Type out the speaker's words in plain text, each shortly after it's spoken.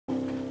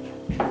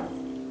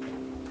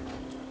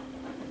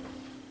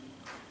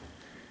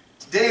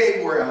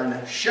Today we're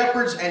on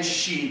Shepherds and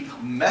Sheep,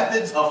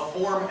 Methods of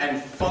Form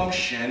and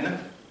Function,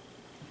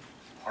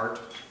 Part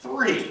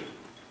 3.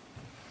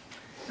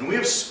 And we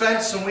have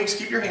spent some weeks,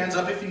 keep your hands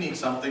up if you need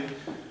something,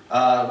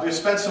 we've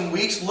spent some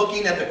weeks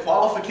looking at the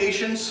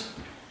qualifications,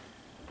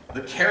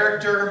 the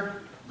character,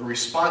 the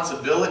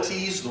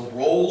responsibilities, the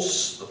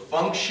roles, the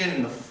function,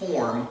 and the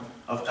form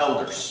of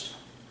elders.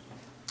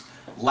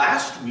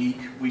 Last week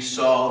we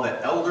saw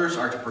that elders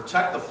are to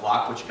protect the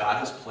flock which God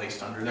has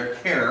placed under their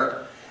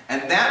care,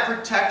 and that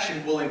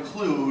protection will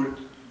include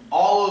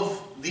all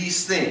of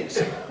these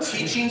things: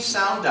 teaching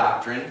sound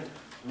doctrine,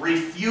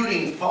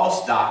 refuting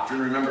false doctrine.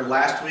 Remember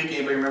last week,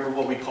 anybody remember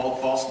what we called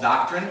false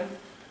doctrine?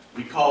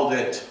 We called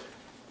it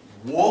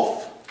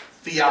wolf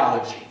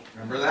theology.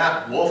 Remember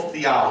that? Wolf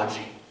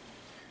theology.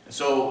 And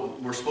so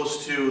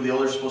the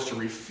elders are supposed to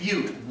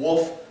refute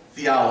wolf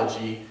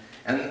theology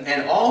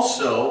and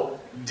also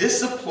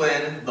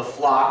discipline the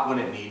flock when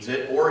it needs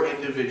it, or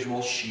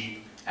individual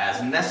sheep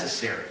as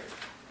necessary.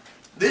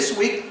 This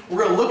week,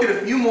 we're going to look at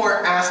a few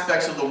more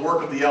aspects of the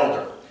work of the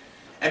elder.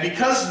 And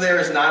because there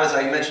is not, as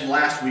I mentioned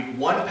last week,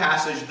 one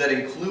passage that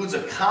includes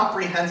a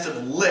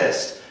comprehensive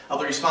list of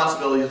the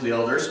responsibilities of the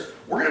elders,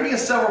 we're going to be in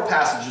several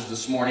passages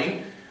this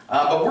morning.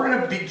 But we're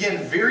going to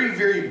begin very,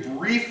 very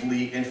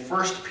briefly in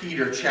 1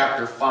 Peter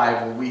chapter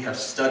 5, where we have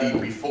studied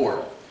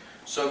before.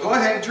 So go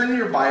ahead and turn in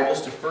your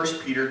Bibles to 1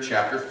 Peter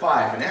chapter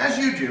 5. And as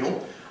you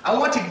do, I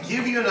want to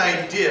give you an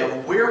idea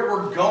of where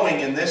we're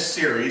going in this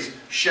series,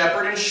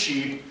 Shepherd and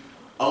Sheep,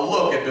 a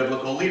look at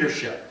biblical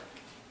leadership.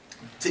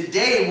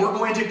 Today we're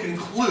going to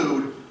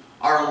conclude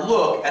our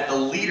look at the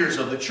leaders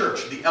of the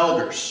church, the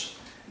elders.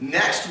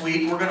 Next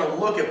week we're going to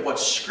look at what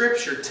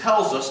Scripture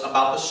tells us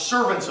about the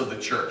servants of the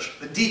church,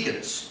 the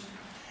deacons.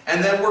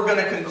 And then we're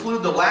going to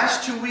conclude the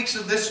last 2 weeks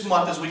of this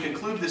month, as we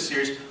conclude this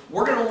series,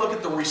 we're going to look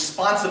at the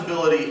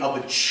responsibility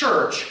of the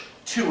church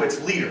to its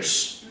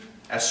leaders,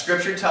 as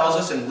Scripture tells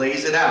us and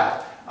lays it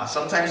out.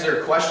 Sometimes there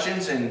are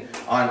questions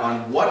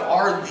on what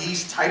are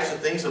these types of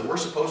things that we're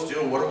supposed to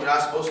do and what are we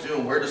not supposed to do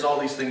and where does all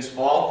these things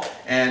fall.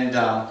 And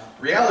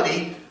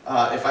reality,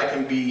 if I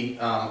can be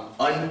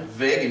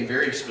unvague and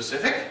very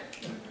specific,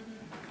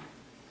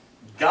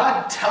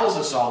 God tells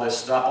us all this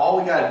stuff. All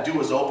we got to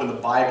do is open the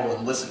Bible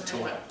and listen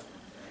to Him.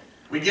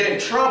 We get in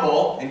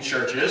trouble in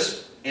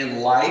churches, in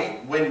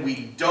life, when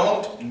we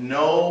don't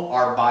know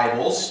our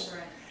Bibles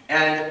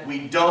and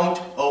we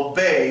don't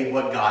obey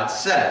what God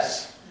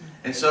says.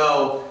 And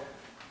so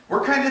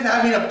we're kind of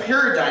having a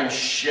paradigm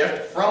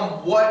shift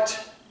from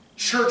what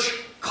church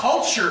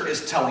culture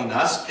is telling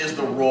us is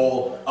the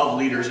role of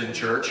leaders in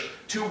church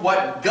to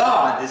what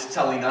God is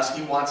telling us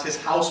He wants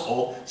His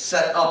household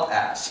set up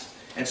as.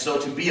 And so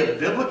to be a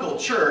biblical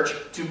church,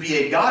 to be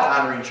a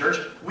God-honoring church,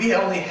 we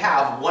only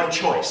have one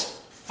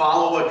choice: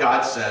 follow what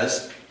God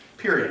says,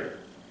 period.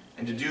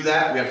 And to do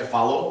that, we have to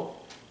follow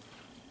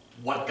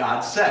what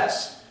God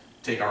says.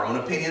 Take our own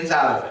opinions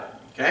out of it.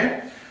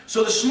 Okay?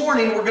 So this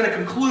morning, we're going to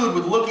conclude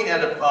with looking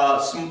at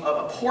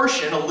a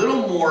portion, a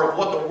little more of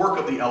what the work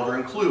of the elder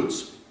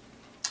includes.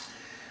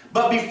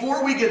 But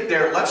before we get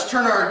there, let's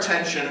turn our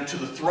attention to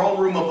the throne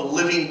room of the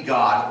living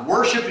God,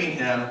 worshiping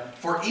Him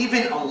for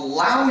even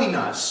allowing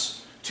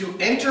us to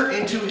enter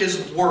into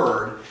His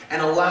Word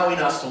and allowing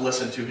us to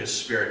listen to His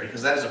Spirit,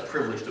 because that is a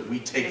privilege that we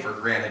take for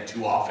granted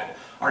too often.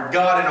 Our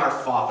God and our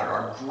Father,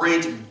 our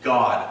great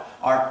God,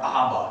 our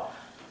Abba,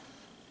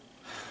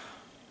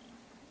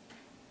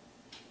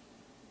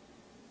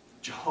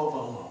 Jehovah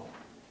alone,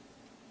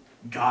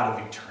 God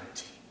of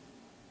eternity.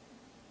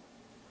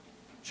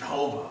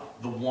 Jehovah,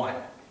 the One,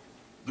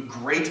 the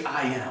great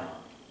I Am.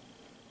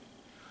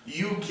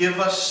 You give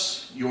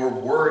us your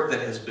word that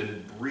has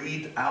been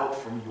breathed out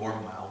from your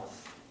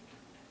mouth.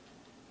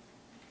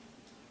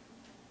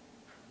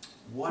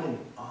 What an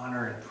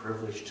honor and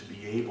privilege to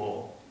be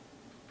able,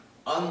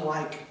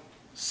 unlike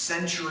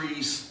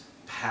centuries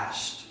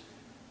past,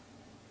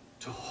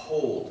 to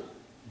hold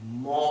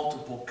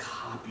multiple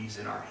copies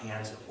in our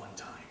hands at one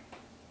time.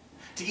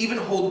 To even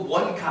hold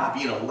one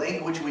copy in a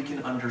language we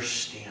can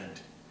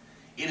understand.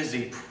 It is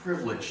a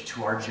privilege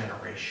to our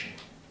generation.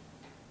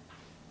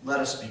 Let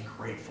us be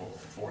grateful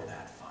for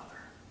that, Father.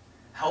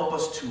 Help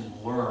us to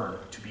learn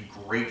to be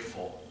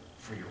grateful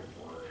for your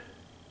word.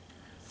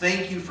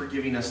 Thank you for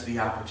giving us the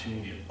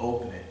opportunity to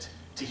open it,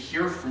 to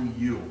hear from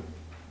you.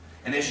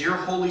 And as your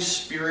Holy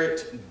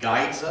Spirit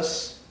guides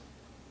us,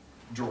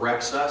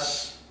 directs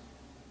us,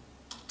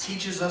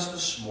 teaches us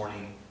this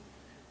morning,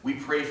 we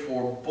pray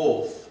for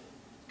both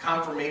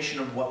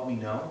confirmation of what we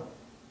know,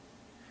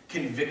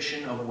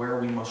 conviction of where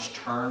we must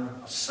turn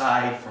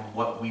aside from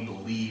what we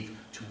believe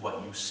to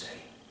what you say.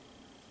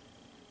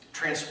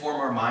 Transform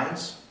our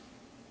minds,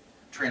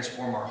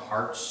 transform our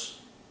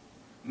hearts,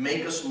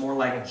 make us more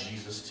like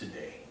Jesus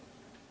today.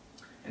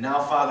 And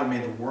now, Father, may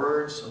the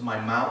words of my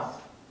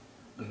mouth,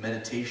 the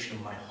meditation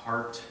of my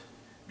heart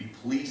be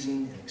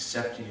pleasing and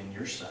accepted in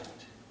your sight,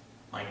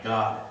 my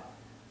God,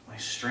 my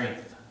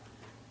strength,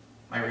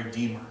 my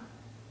Redeemer.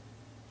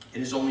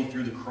 It is only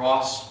through the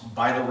cross,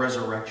 by the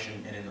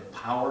resurrection, and in the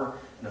power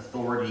and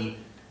authority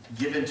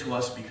given to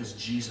us because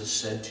Jesus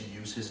said to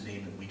use his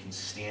name, and we can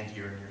stand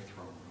here in your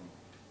throne room.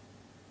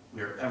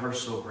 We are ever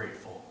so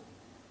grateful.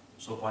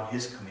 So upon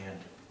his command,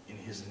 in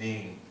his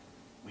name,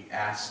 we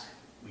ask,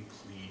 we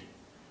plead,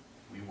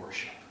 we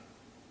worship.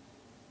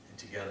 And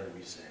together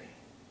we say,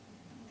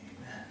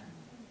 amen.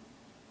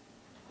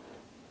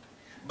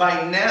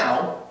 By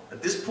now,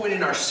 at this point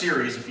in our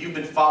series, if you've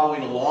been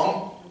following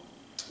along,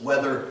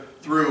 whether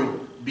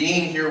through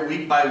being here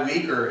week by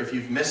week, or if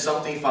you've missed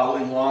something,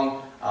 following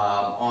along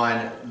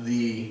on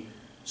the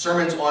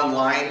sermons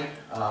online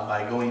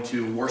by going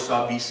to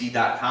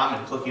warsawbc.com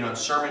and clicking on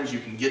sermons, you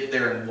can get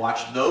there and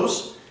watch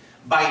those.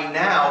 By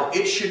now,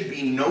 it should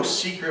be no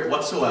secret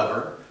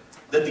whatsoever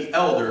that the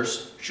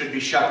elders should be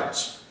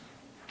shepherds.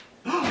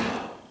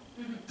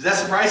 Does that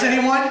surprise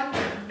anyone?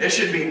 It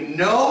should be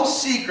no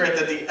secret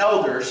that the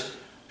elders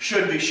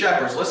should be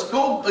shepherds. Let's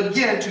go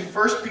again to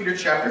 1 Peter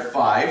chapter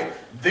 5.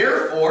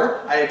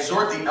 Therefore, I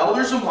exhort the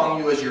elders among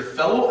you as your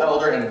fellow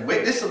elder and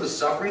witness of the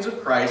sufferings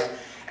of Christ,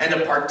 and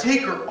a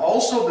partaker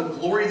also of the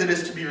glory that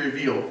is to be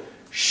revealed.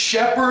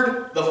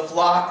 Shepherd the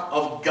flock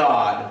of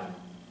God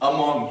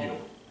among you.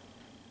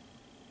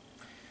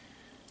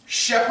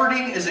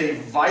 Shepherding is a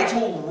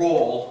vital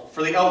role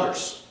for the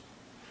elders.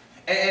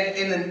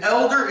 And an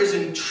elder is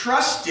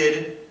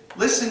entrusted,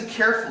 listen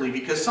carefully,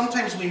 because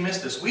sometimes we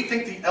miss this. We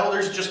think the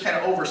elders just kind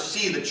of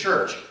oversee the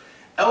church.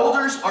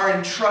 Elders are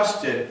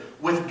entrusted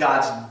with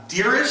God's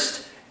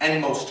dearest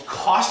and most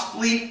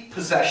costly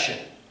possession,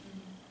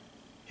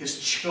 his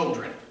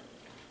children.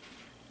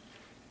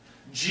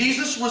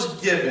 Jesus was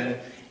given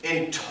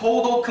in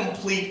total,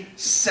 complete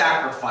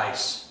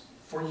sacrifice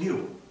for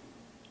you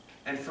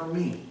and for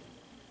me,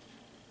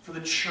 for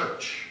the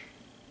church.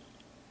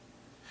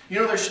 You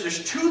know,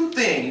 there's two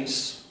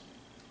things.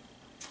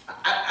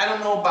 I don't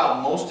know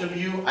about most of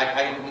you.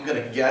 I'm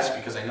going to guess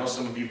because I know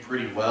some of you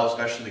pretty well,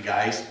 especially the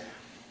guys.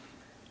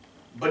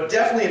 But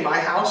definitely in my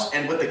house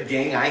and with the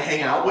gang I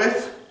hang out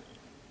with,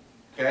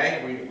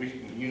 okay,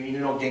 you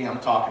know gang I'm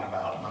talking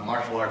about, my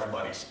martial arts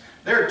buddies.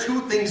 There are two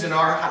things in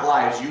our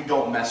lives you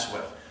don't mess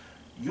with.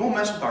 You don't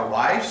mess with our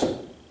wives.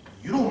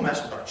 You don't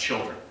mess with our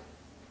children.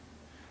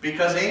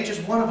 Because ain't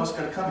just one of us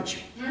going to come at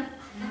you.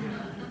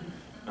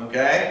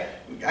 Okay?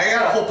 I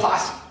got a whole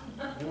posse.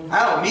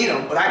 I don't need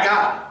them, but I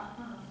got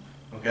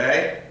them.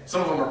 Okay?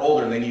 Some of them are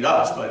older and they need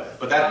us,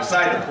 but that's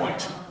beside the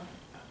point.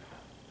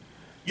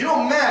 You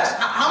don't mess.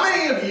 How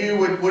many of you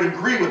would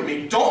agree with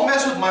me? Don't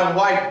mess with my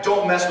wife,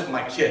 don't mess with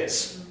my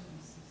kids.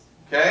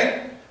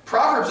 Okay?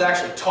 Proverbs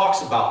actually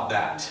talks about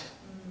that.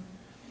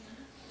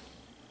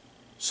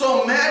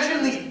 So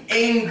imagine the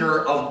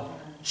anger of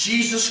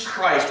Jesus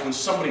Christ when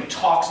somebody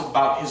talks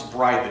about his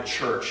bride, the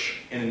church,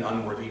 in an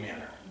unworthy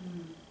manner.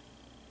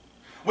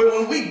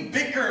 When we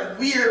bicker and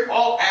we're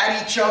all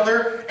at each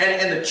other,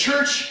 and the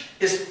church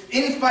is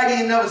infighting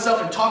in and of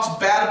itself and talks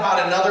bad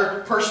about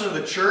another person of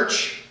the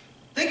church,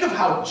 think of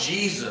how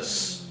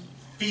Jesus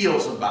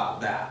feels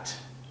about that.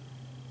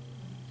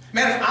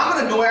 Man, if I'm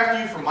going to go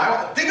after you for my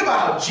wife, think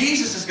about how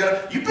Jesus is going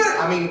to, you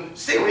better,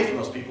 stay away from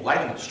those people.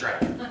 Lightning will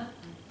strike.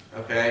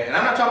 Okay? And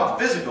I'm not talking about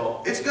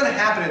physical. It's going to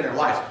happen in their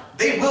lives.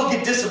 They will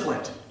get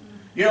disciplined.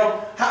 You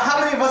know, how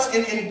many of us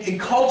in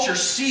culture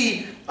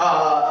see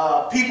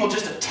people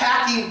just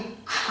attacking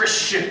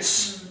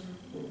Christians?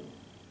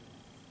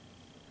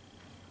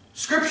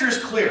 Scripture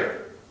is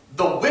clear.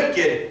 The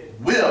wicked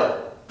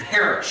will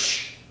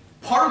perish.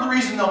 Part of the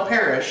reason they'll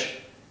perish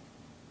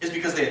is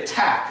because they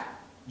attack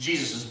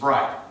Jesus'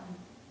 bride.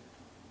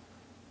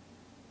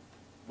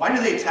 Why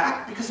do they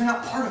attack? Because they're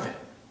not part of it.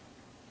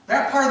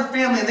 They're not part of the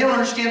family, and they don't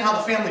understand how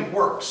the family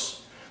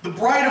works. The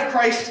bride of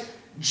Christ,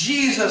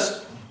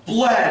 Jesus,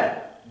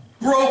 bled,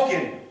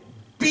 broken,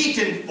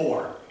 beaten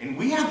for. And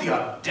we have the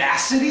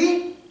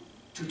audacity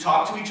to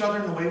talk to each other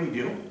in the way we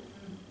do.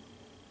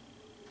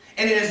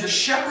 And it is the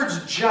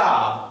shepherd's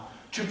job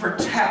to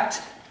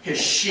protect his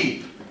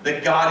sheep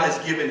that God has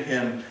given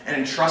him and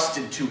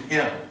entrusted to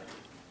him.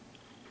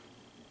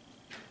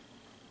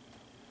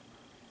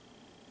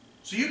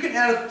 So you can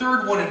add a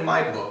third one in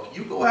my book.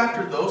 You go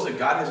after those that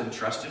God has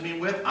entrusted me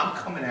with, I'm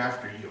coming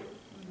after you.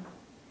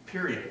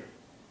 Period.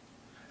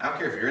 I don't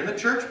care if you're in the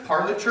church,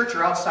 part of the church,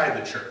 or outside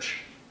the church.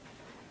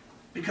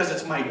 Because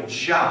it's my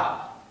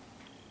job.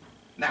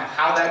 Now,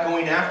 how that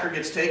going after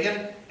gets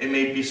taken, it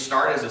may be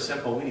start as a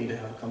simple, we need to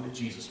have a come to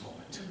Jesus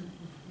moment.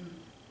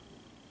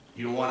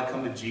 You don't want to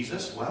come to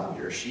Jesus? Well,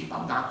 you're a sheep,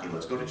 I'll knock you,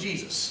 let's go to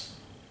Jesus.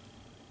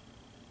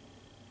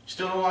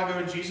 Still don't want to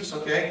go to Jesus?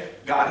 Okay.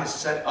 God has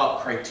set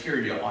up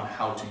criteria on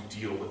how to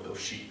deal with those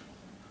sheep.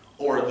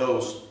 Or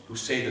those who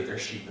say that they're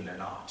sheep and they're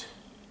not.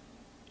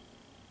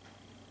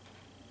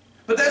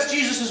 But that's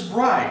Jesus'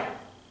 bride.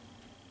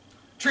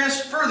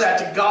 Transfer that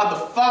to God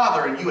the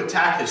Father and you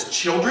attack his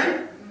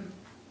children?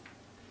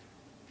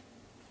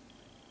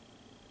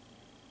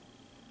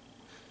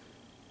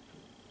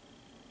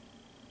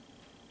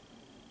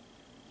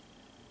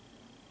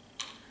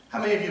 How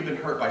many of you have been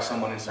hurt by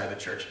someone inside the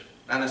church?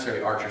 Not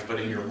necessarily our church, but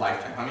in your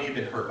lifetime. How many of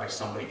you have been hurt by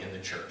somebody in the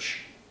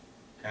church?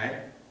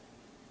 Okay?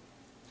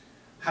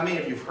 How many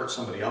of you have hurt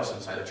somebody else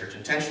inside the church,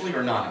 intentionally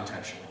or not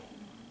intentionally?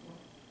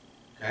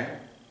 Okay?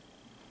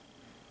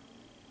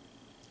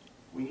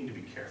 We need to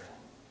be careful.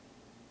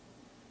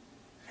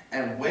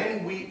 And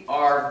when we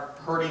are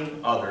hurting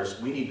others,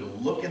 we need to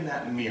look in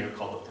that mirror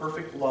called the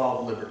perfect law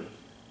of liberty,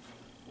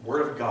 the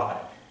Word of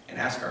God, and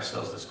ask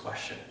ourselves this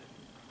question.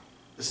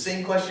 The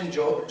same question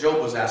Job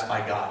was asked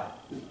by God.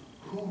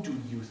 Who do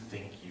you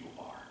think you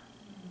are?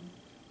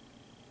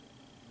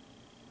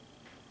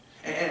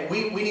 And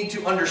we need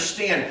to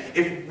understand,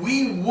 if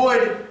we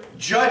would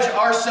judge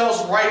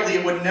ourselves rightly,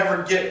 it would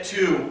never get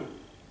to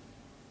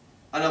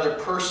another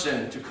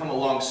person to come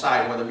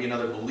alongside, whether it be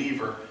another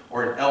believer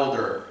or an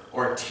elder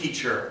or a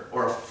teacher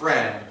or a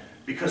friend,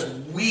 because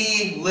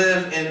we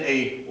live in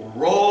a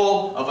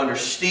role of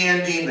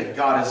understanding that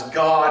God is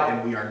God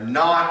and we are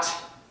not.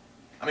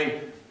 I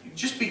mean,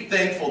 just be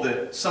thankful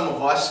that some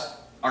of us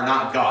are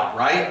not God,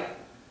 right?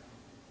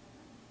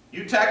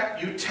 You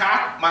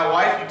attack my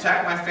wife, you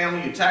attack my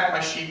family, you attack my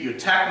sheep, you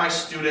attack my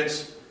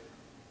students.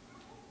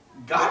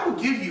 God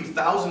will give you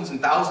thousands and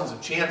thousands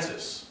of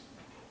chances.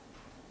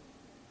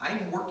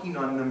 I'm working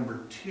on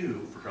number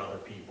 2 for other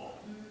people.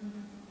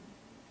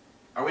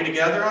 Are we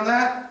together on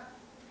that?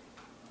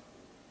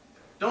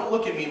 Don't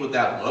look at me with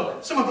that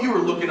look. Some of you are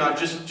looking on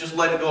just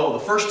letting go the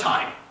first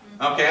time.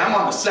 Okay, I'm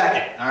on the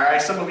second. All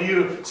right, some of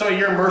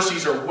your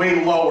mercies are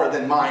way lower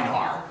than mine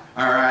are.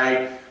 All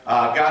right,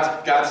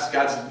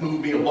 God's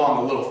moved me along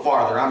a little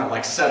farther. I'm at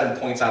like 7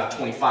 points out of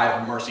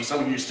 25 of mercy. Some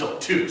of you are still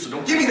at 2, so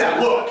don't give me that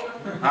look.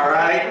 All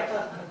right.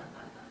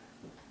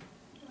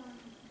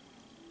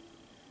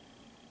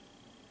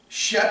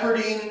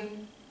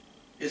 Shepherding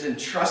is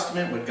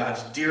entrustment with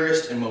God's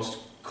dearest and most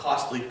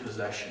costly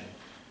possession.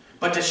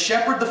 But to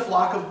shepherd the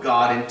flock of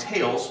God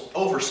entails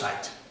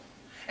oversight.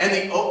 And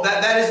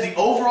that is the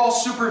overall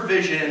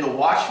supervision and the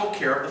watchful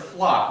care of the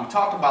flock. We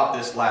talked about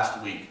this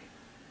last week.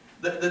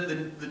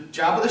 The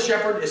job of the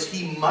shepherd is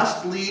he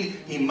must lead,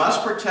 he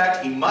must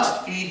protect, he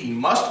must feed, he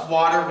must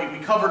water. We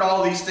covered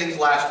all of these things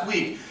last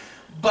week.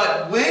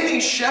 But when a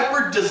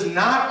shepherd does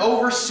not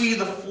oversee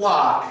the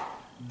flock,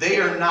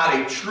 they are not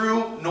a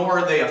true, nor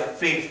are they a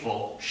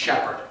faithful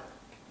shepherd.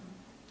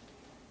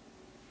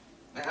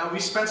 Now, we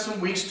spent some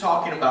weeks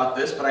talking about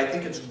this, but I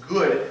think it's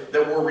good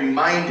that we're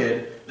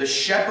reminded the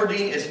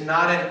shepherding is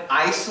not an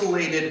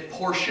isolated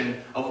portion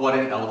of what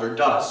an elder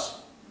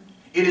does.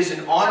 It is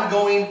an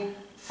ongoing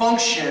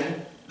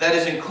function that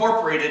is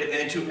incorporated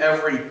into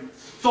every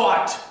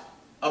thought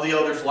of the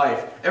elder's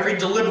life, every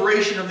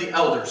deliberation of the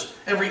elders,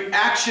 every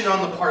action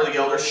on the part of the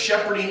elders.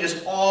 Shepherding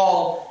is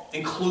all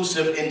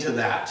inclusive into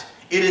that.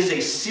 It is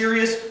a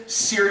serious,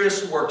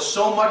 serious work,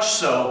 so much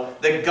so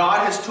that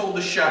God has told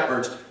the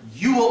shepherds,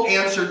 you will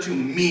answer to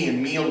me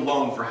and me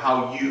alone for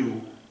how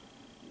you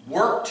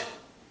worked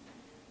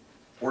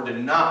or did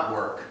not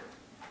work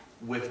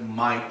with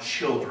my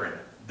children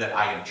that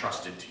I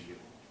entrusted to you.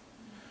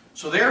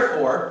 So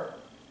therefore,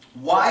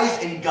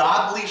 wise and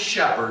godly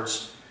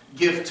shepherds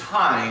give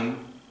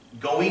time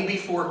going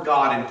before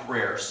God in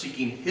prayer,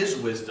 seeking His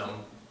wisdom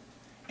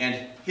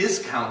and His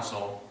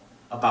counsel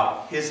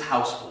about His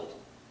household.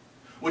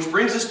 Which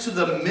brings us to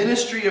the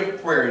ministry of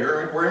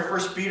prayer. We're in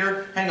 1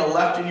 Peter. Hang a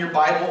left in your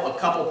Bible a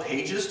couple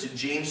pages to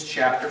James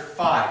chapter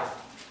 5.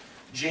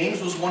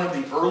 James was one of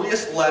the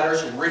earliest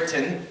letters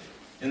written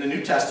in the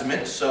New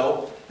Testament.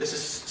 So this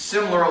is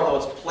similar, although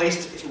it's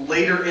placed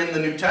later in the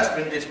New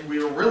Testament.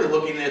 We're really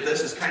looking at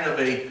this as kind of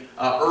a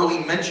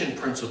early mention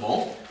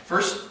principle.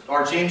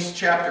 James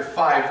chapter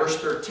 5, verse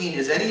 13.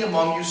 Is any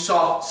among you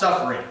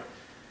suffering?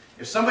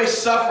 If somebody's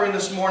suffering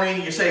this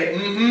morning, you say,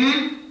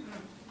 mm-hmm.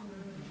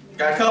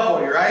 Got a couple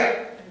of you,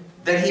 right?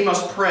 Then he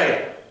must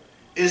pray.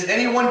 Is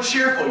anyone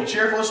cheerful? You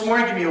cheerful this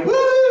morning? Give me a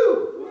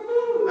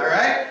woo! All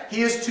right?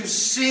 He is to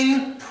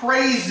sing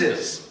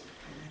praises.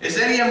 Is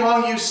any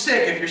among you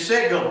sick? If you're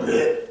sick, go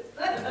bleh.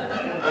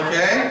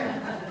 Okay?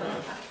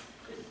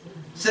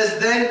 It says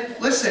then,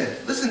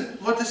 listen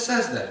what this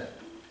says then.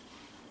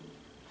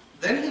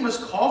 Then he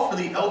must call for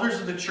the elders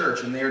of the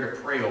church, and they are to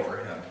pray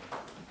over him,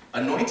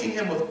 anointing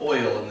him with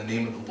oil in the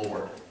name of the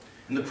Lord.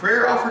 And the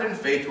prayer offered in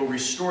faith will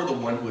restore the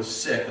one who is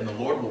sick, and the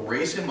Lord will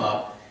raise him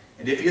up,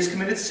 and if he has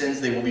committed sins,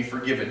 they will be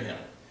forgiven him.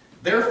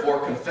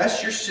 Therefore,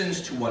 confess your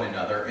sins to one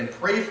another, and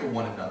pray for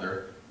one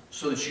another,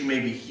 so that you may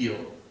be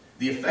healed.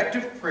 The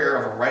effective prayer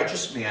of a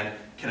righteous man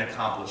can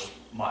accomplish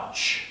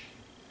much.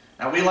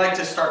 Now, we like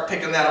to start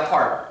picking that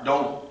apart.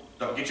 Don't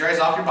get your eyes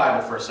off your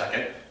Bible for a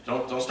second.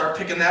 Don't start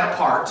picking that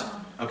apart,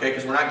 okay?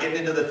 Because we're not getting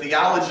into the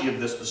theology of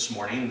this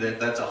morning.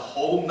 That's a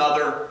whole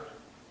nother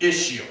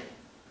issue.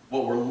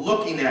 What we're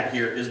looking at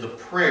here is the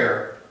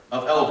prayer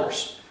of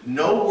elders.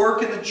 No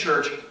work in the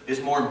church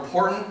is more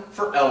important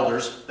for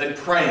elders than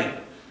praying.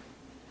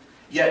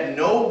 Yet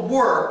no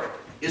work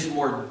is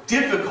more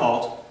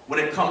difficult when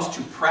it comes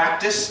to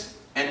practice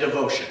and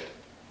devotion.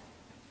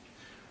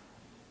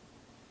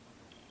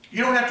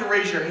 You don't have to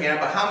raise your hand,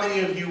 but how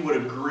many of you would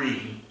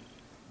agree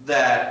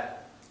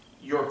that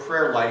your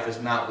prayer life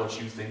is not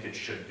what you think it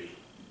should be?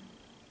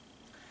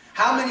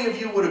 How many of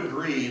you would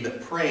agree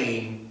that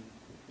praying,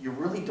 you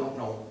really don't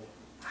know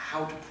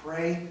how to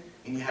pray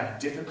and you have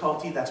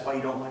difficulty, that's why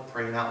you don't like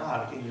praying out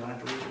loud. Again, you don't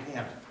have to raise your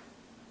hand.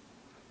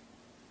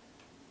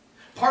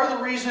 Part of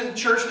the reason,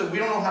 church, that we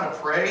don't know how to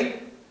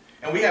pray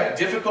and we have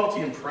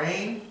difficulty in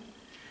praying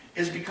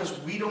is because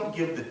we don't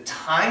give the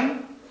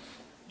time,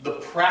 the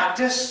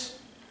practice,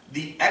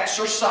 the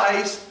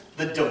exercise,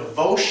 the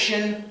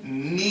devotion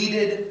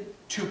needed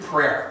to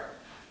prayer.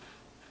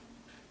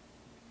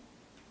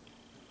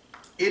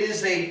 It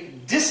is a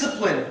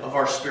discipline of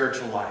our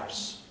spiritual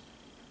lives.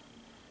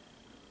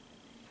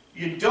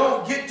 You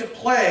don't get to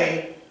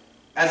play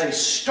as a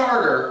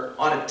starter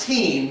on a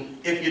team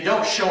if you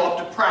don't show up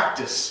to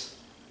practice.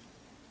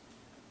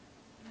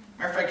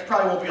 Matter of fact, you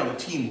probably won't be on the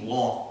team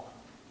long.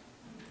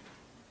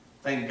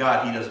 Thank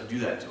God He doesn't do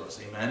that to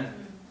us. Amen?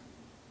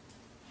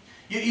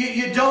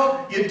 You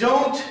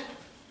don't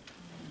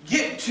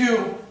get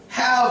to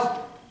have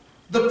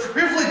the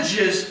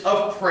privileges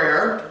of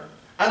prayer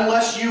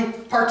unless you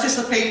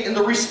participate in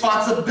the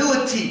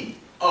responsibility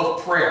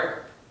of prayer.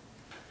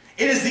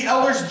 It is the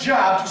elder's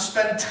job to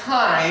spend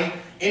time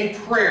in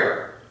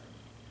prayer.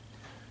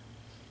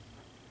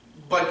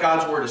 But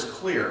God's word is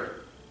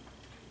clear.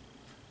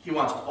 He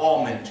wants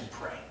all men to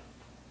pray.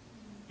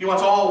 He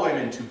wants all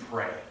women to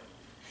pray.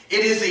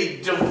 It is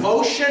a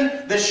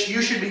devotion that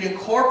you should be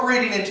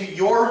incorporating into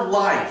your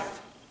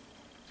life.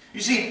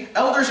 You see,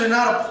 elders are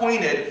not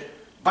appointed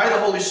by the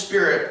Holy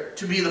Spirit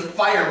to be the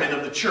firemen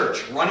of the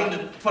church, running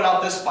to put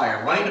out this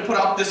fire, running to put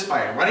out this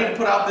fire, running to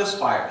put out this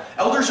fire.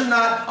 Elders are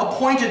not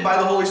appointed by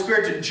the Holy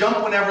Spirit to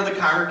jump whenever the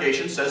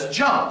congregation says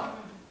jump.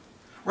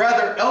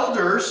 Rather,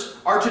 elders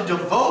are to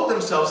devote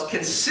themselves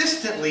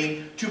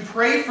consistently to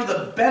pray for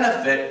the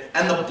benefit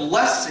and the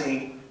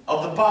blessing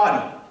of the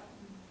body.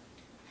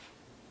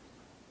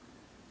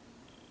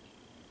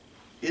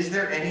 Is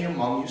there any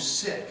among you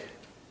sick?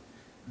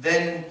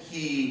 Then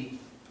he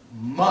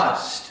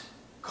must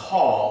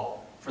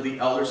call for the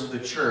elders of the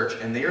church,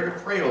 and they are to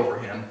pray over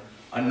him,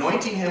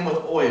 anointing him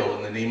with oil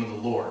in the name of the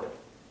Lord.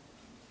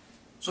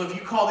 So if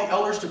you call the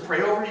elders to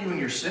pray over you and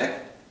you're sick,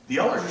 the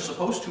elders are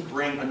supposed to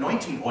bring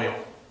anointing oil.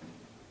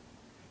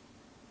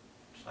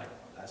 It's like,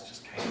 well, that's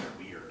just kind of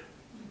weird.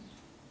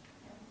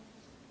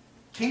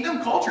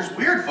 Kingdom culture is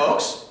weird,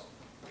 folks.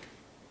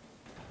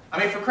 I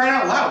mean, for crying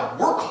out loud,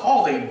 we're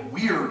called a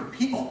weird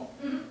people.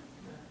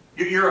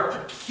 You're a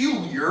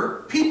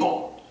peculiar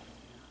people.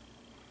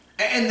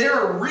 And there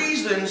are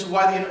reasons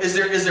why is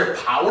there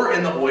power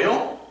in the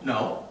oil?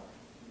 No.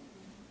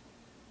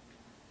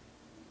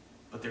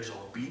 But there's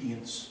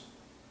obedience.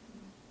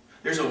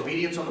 There's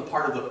obedience on the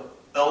part of the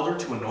elder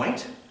to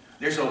anoint.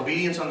 There's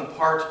obedience on the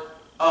part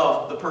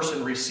of the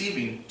person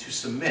receiving to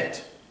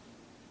submit.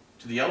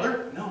 To the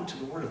elder? No, to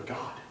the Word of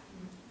God.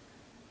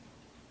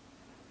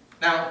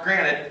 Now,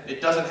 granted, it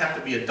doesn't have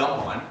to be a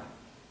dumb one.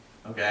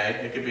 Okay?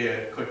 It could be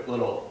a quick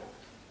little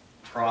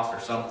trough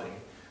or something.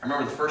 I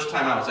remember the first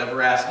time I was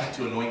ever asked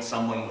to anoint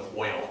someone with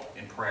oil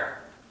in prayer.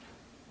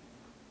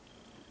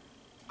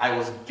 I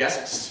was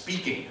guest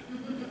speaking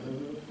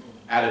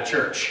at a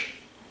church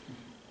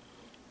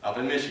up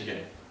in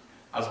Michigan.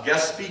 I was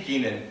guest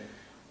speaking, and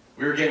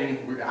we were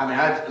getting,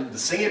 the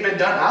singing had been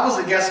done. I was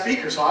a guest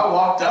speaker, so I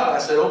walked up and I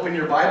said, open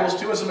your Bibles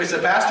to us. Somebody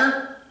said,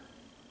 Pastor?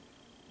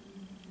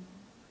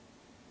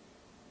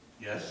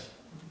 Yes.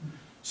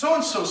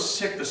 So-and-so's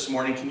sick this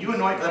morning. Can you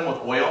anoint them with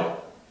oil?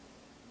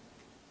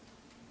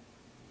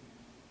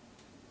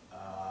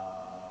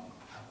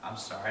 I'm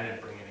sorry, I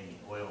didn't bring any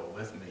oil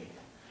with me.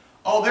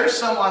 Oh, there's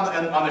some on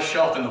the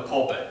shelf in the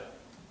pulpit.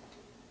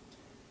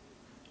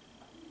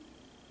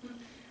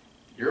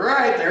 You're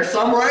right, there's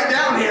some right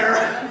down here.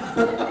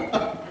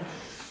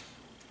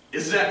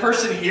 Is that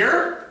person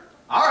here?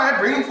 All right,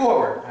 bring them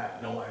forward. I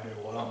have no idea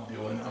what I'm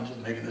doing. I'm just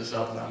making this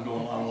up, and I'm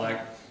going along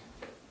like,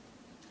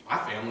 my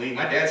family,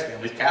 my dad's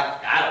family's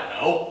Catholic. I don't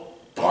know.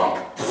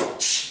 Bunk.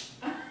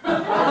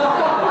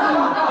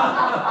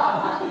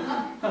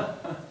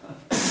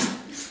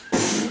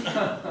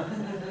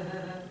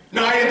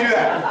 No, I didn't do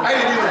that.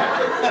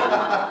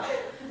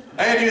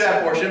 I didn't do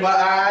that portion, but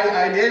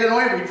I did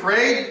anoint. We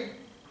prayed.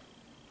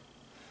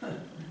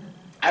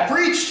 I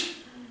preached.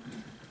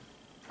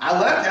 I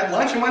left, had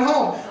lunch, and went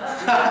home.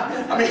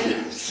 I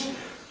mean,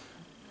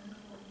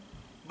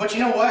 but you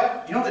know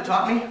what? You know what they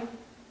taught me?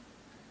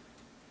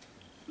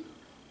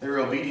 They were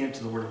obedient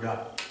to the Word of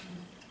God.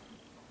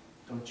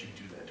 Don't you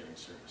do that during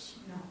service.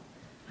 No.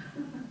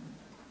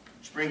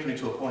 Which brings me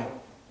to a point.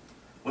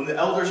 When the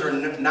elders are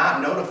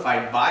not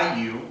notified by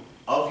you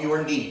of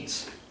your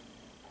needs,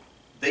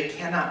 they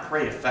cannot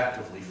pray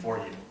effectively for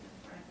you.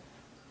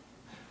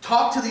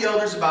 Talk to the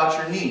elders about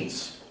your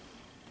needs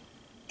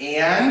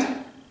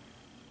and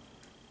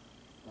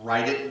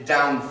write it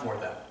down for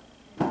them.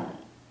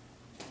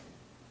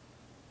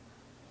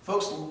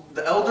 Folks,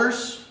 the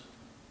elders,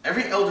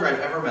 every elder I've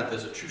ever met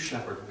that's a true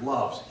shepherd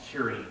loves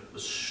hearing the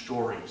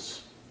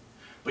stories.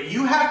 But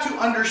you have to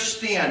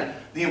understand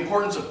the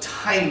importance of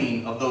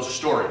timing of those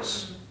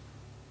stories.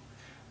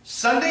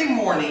 Sunday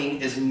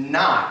morning is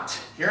not,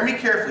 hear me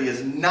carefully,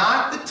 is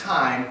not the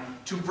time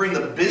to bring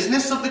the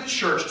business of the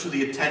church to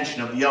the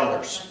attention of the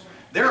elders.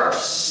 There are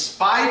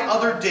 5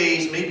 other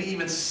days, maybe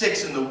even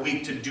 6 in the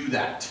week to do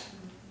that.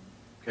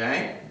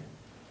 Okay?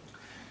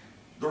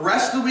 The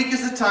rest of the week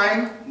is the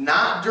time,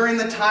 not during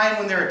the time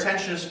when their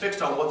attention is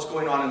fixed on what's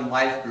going on in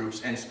life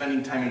groups and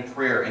spending time in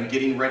prayer and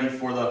getting ready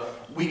for the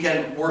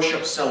weekend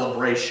worship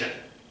celebration.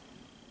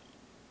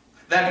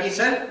 That being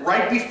said,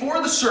 right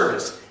before the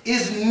service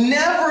is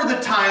never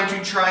the time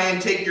to try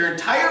and take your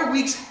entire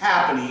week's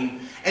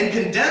happening and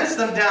condense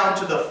them down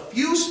to the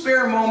few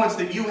spare moments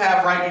that you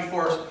have right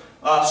before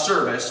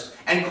service,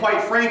 and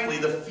quite frankly,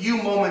 the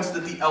few moments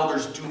that the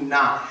elders do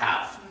not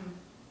have.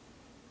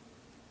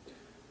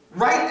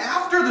 Right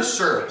after the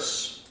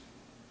service,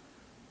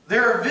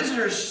 there are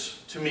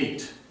visitors to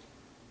meet.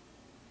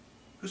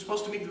 Who's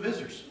supposed to meet the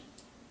visitors?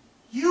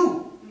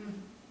 You.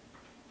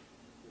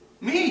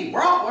 Me.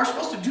 We're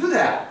supposed to do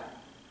that.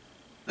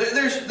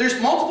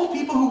 There's multiple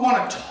people who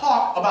want to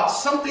talk about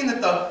something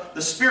that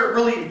the Spirit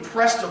really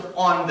impressed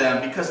upon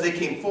them because they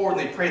came forward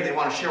and they prayed. They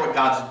want to share what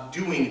God's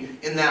doing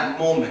in that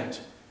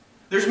moment.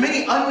 There's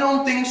many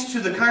unknown things to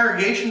the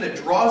congregation that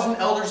draws an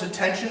elder's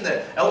attention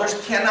that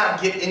elders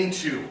cannot get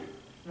into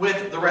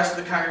with the rest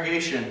of the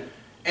congregation.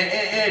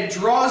 And it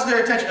draws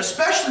their attention,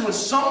 especially when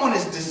someone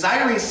is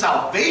desiring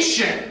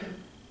salvation.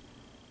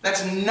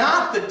 That's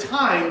not the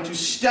time to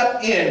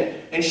step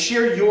in and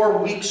share your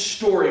week's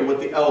story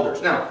with the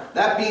elders. Now,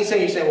 that being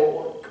said, you say,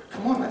 well,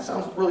 come on, that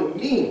sounds really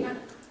mean.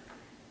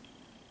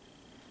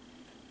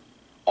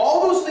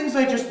 All those things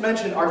I just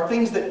mentioned are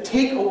things that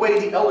take away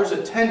the elders'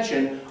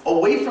 attention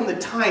away from the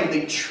time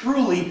they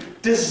truly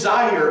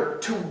desire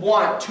to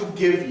want to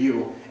give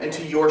you and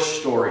to your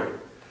story.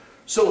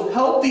 So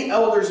help the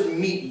elders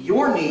meet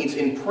your needs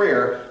in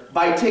prayer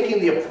by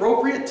taking the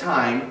appropriate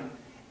time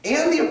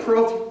and the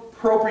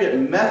appropriate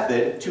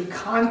method to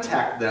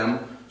contact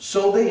them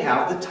so they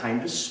have the time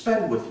to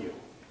spend with you.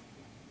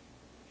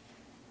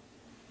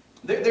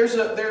 There's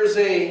I'm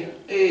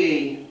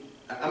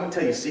going to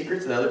tell you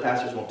secrets that other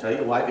pastors won't tell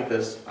you. Why?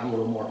 Because I'm a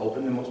little more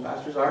open than most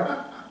pastors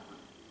are.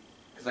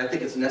 Because I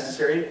think it's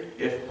necessary.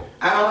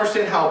 I don't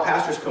understand how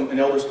pastors and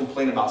elders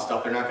complain about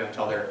stuff they're not going to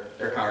tell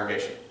their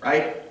congregation,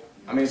 right?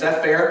 I mean, is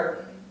that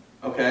fair?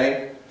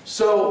 Okay.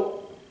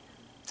 So,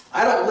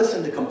 I don't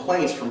listen to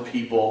complaints from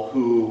people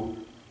who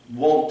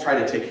won't try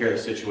to take care of the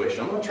situation.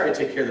 I'm going to try to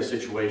take care of the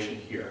situation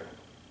here.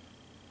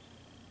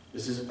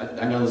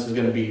 I know this is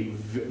going to be,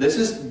 this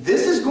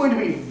is going to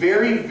be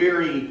very,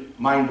 very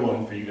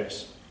mind-blowing for you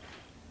guys.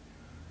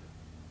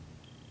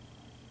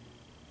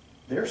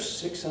 There's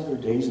 6 other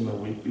days in the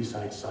week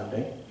besides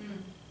Sunday.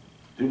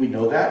 Did we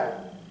know that?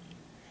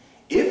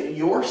 If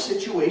your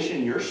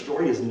situation, your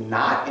story is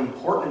not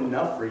important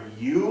enough for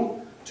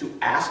you to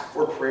ask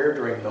for prayer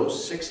during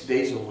those 6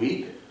 days a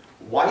week,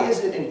 why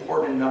is it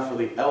important enough for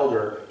the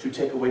elder to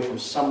take away from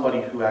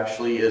somebody who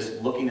actually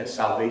is looking at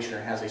salvation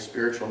or has a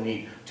spiritual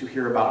need to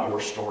hear about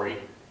your story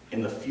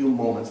in the few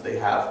moments they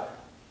have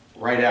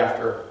right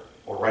after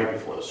or right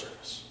before the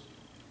service?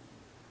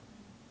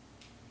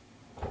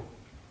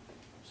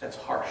 That's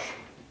harsh.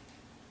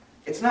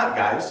 It's not,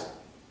 guys.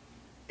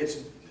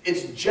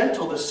 It's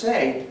gentle to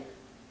say,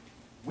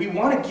 we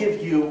want to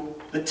give you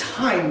the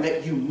time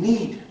that you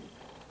need.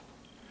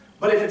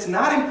 But if it's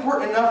not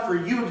important enough for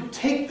you to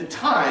take the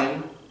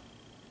time,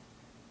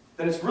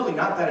 then it's really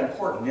not that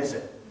important, is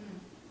it?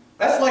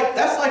 That's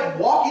like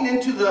walking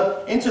into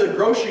the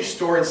grocery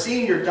store and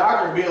seeing your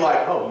doctor and being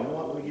like, oh, you know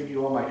what, let me give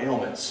you all my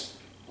ailments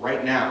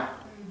right now.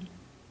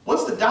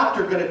 What's the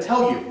doctor going to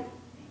tell you?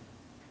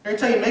 They're going to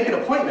tell you make an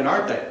appointment,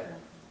 aren't they?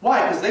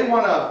 Why? Because they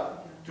want to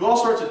do all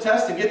sorts of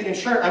tests and get the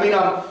insurance. They're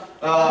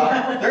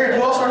going to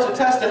do all sorts of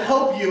tests to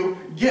help you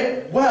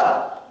get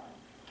well.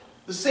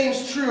 The same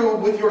is true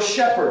with your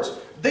shepherds.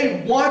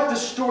 They want the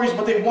stories,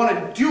 but they want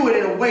to do it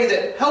in a way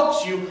that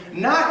helps you,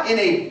 not in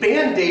a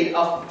band-aid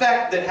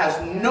effect that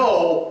has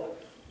no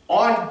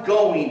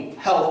ongoing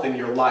health in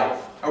your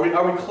life. Are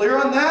we clear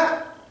on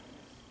that?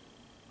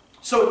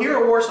 So here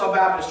at Warsaw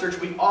Baptist Church,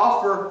 we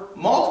offer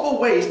multiple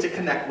ways to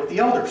connect with the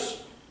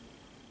elders.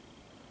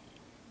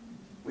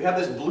 We have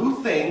this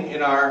blue thing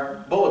in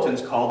our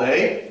bulletins called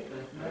a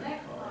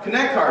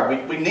Connect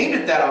card. We named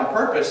it that on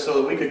purpose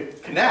so that we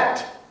could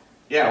connect.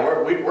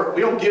 Yeah,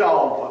 we don't get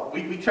all,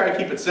 we try to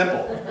keep it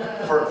simple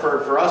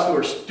for us who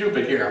are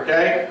stupid here,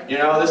 okay? You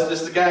know,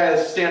 this guy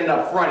is standing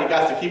up front, he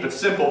got to keep it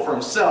simple for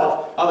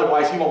himself,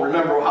 otherwise he won't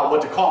remember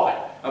what to call it.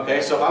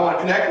 Okay, so if I want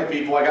to connect with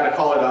people, I got to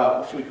call it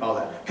what should we call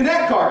that?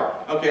 Connect card.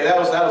 Okay, that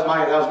was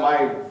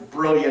my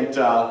brilliant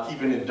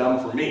keeping it dumb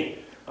for me.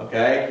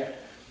 Okay,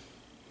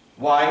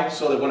 why?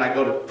 So that when I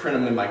go to print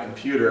them in my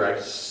computer, I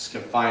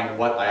can find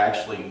what I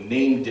actually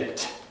named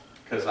it,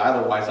 because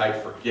otherwise I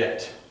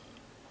forget.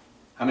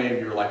 How many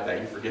of you are like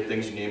that? You forget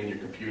things you name in your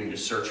computer and you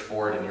search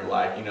for it and you're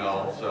like, you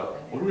know, so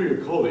what are we going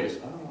to call these? I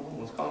don't know.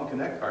 Let's call them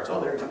Connect cards.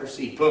 Oh, they're under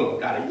C. Boom.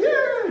 Got it.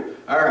 Yay!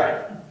 All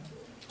right.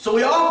 So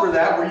we offer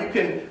that where you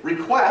can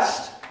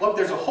request, look,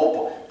 there's a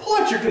whole, pull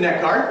out your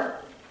Connect card.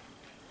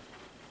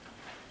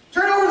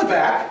 Turn over the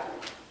back.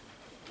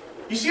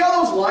 You see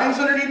all those lines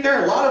underneath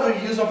there? A lot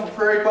of you use them for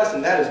prayer requests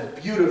and that is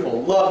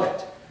beautiful. Love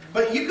it.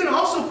 But you can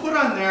also put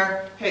on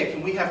there, hey,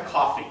 can we have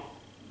coffee?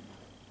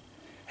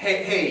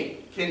 Hey,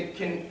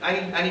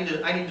 I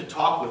need to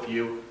talk with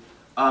you.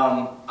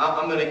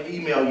 I'm going to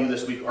email you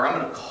this week, or I'm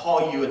going to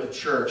call you at the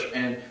church,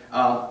 and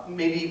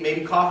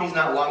maybe coffee's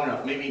not long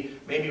enough. Maybe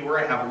we're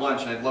going to have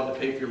lunch, and I'd love to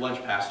pay for your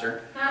lunch,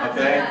 Pastor.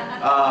 Okay?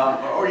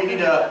 Or you need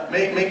to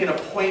make an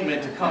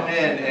appointment to come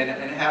in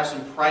and have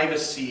some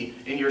privacy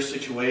in your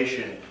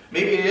situation.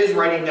 Maybe it is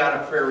writing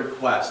down a prayer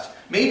request.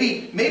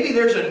 Maybe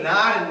there's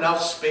not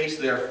enough space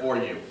there for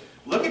you.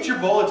 Look at your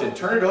bulletin,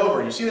 turn it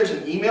over. You see there's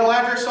an email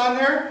address on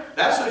there?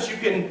 That's so that you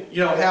can,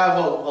 have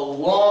a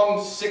long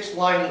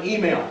 6-line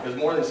email, because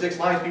more than 6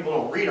 lines, people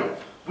don't read them.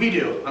 We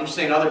do. I'm just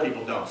saying other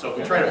people don't. So if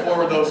we try to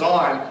forward those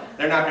on,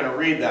 they're not going to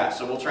read that.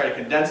 So we'll try to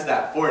condense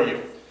that for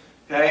you.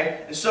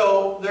 Okay? And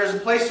so there's a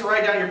place to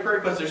write down your prayer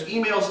requests. There's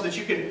emails so that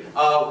you can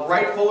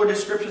write fuller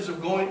descriptions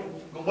of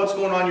what's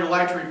going on in your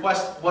life to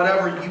request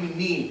whatever you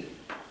need.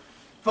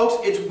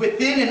 Folks, it's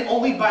within and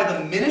only by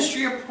the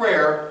ministry of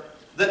prayer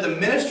that the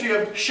ministry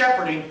of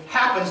shepherding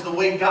happens the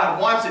way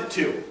God wants it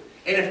to.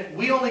 And if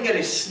we only get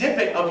a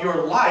snippet of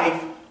your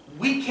life,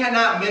 we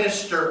cannot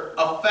minister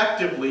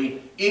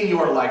effectively in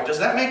your life. Does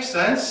that make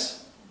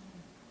sense?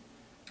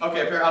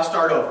 Okay, I'll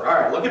start over. All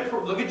right, look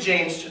at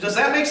James. Does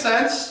that make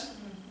sense?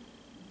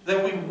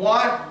 That we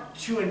want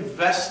to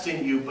invest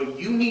in you, but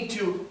you need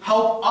to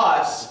help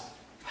us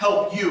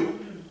help you.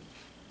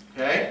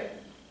 Okay?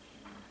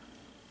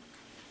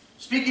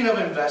 Speaking of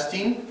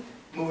investing,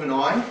 moving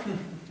on.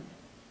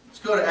 Let's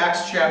go to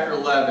Acts chapter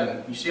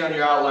 11. You see on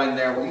your outline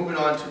there, we're moving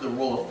on to the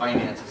role of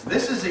finances.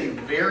 This is a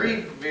very,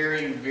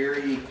 very,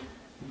 very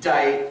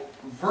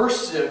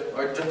divisive,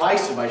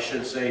 I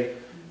should say,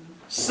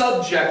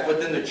 subject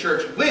within the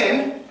church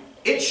when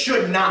it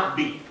should not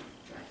be.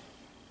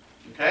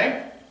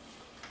 Okay?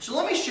 So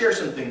let me share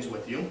some things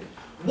with you.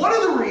 One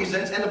of the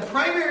reasons, and the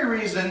primary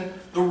reason,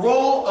 the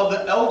role of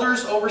the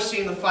elders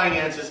overseeing the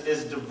finances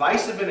is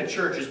divisive in a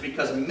church is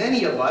because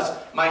many of us,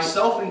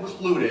 myself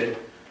included,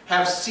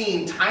 have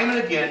seen time and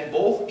again,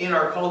 both in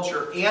our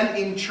culture and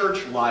in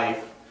church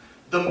life,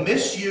 the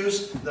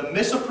misuse, the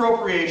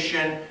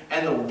misappropriation,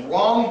 and the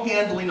wrong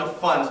handling of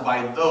funds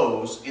by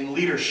those in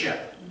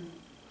leadership.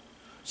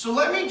 So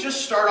let me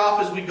just start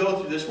off as we go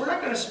through this. We're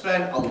not going to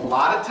spend a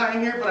lot of time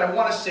here, but I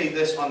want to say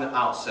this on the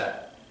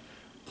outset.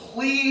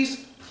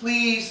 Please,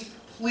 please,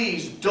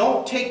 please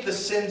don't take the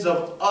sins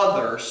of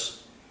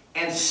others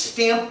and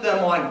stamp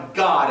them on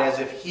God as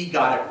if He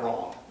got it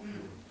wrong.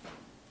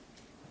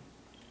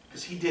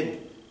 Because He didn't.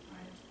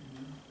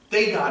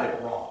 They got it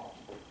wrong.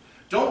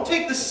 Don't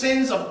take the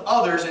sins of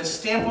others and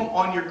stamp them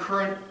on your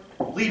current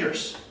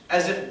leaders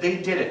as if they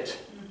did it.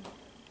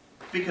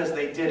 Because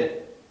they did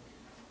it.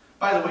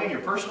 By the way, in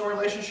your personal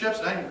relationships,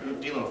 and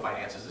I'm dealing with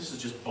finances, this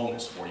is just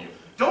bonus for you.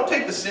 Don't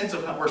take the sins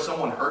of where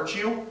someone hurt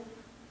you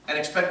and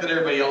expect that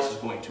everybody else is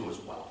going to as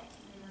well.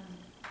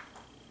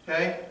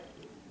 Okay?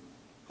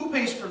 Who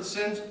pays for the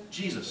sins?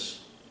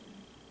 Jesus.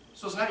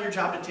 So it's not your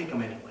job to take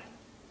them anyway.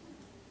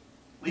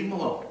 Leave them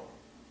alone.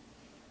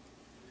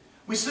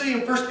 We see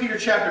in 1 Peter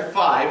chapter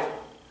 5,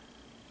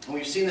 and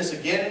we've seen this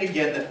again and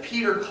again, that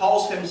Peter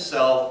calls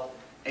himself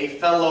a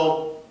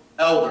fellow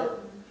elder.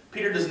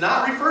 Peter does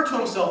not refer to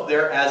himself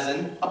there as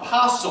an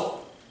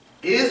apostle.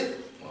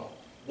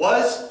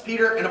 Was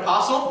Peter an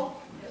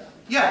apostle? Yeah.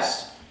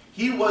 Yes.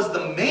 He was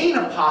the main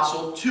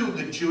apostle to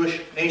the Jewish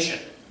nation.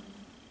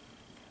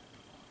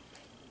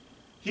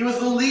 He was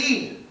the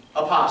lead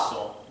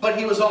apostle, but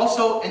he was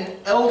also an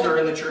elder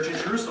in the church in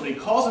Jerusalem. He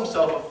calls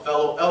himself a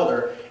fellow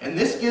elder, and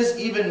this gives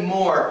even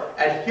more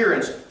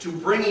adherence to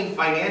bringing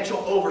financial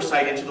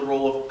oversight into the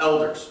role of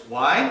elders.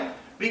 Why?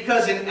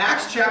 Because in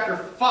Acts chapter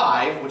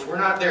 5, which we're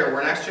not there,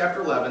 we're in Acts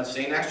chapter 11,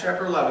 saying Acts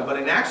chapter 11,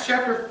 but in Acts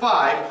chapter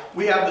 5,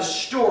 we have the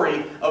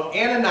story of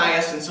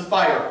Ananias and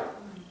Sapphira.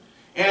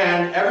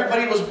 And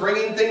everybody was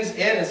bringing things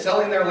in and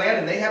selling their land,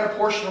 and they had a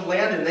portion of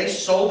land, and they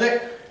sold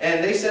it,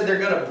 and they said they're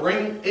going to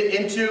bring it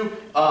into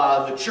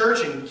the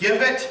church and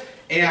give it,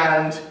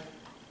 and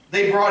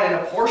they brought in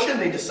a portion.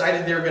 They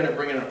decided they were going to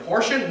bring in a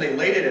portion, and they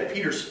laid it at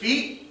Peter's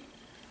feet.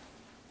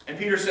 And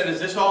Peter said, "Is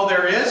this all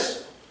there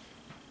is?"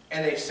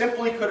 And they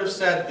simply could have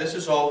said, "This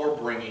is all we're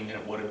bringing," and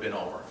it would have been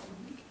over.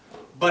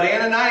 But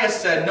Ananias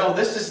said, "No,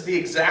 this is the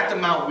exact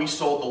amount we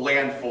sold the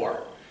land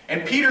for."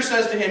 And Peter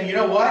says to him, "You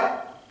know what?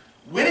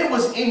 When it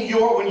was in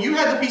when you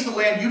had the piece of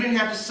land, you didn't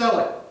have to sell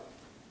it.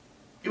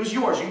 It was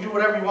yours. You can do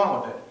whatever you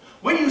want with it.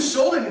 When you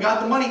sold it and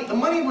got the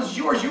money was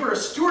yours. You were a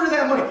steward of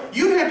that money.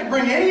 You didn't have to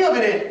bring any of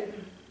it in.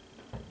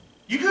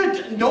 You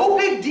could, no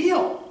big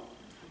deal.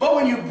 But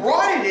when you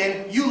brought it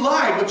in, you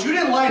lied. But you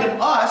didn't lie to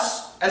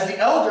us, as the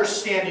elders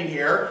standing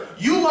here.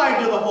 You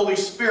lied to the Holy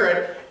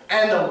Spirit.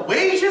 And the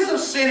wages of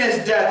sin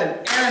is death.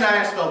 And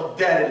Ananias fell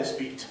dead at his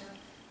feet.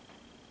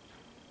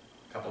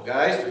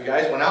 Three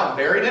guys went out and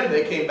buried him.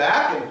 They came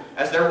back, and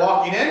as they're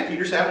walking in,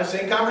 Peter's having the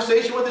same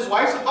conversation with his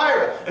wife,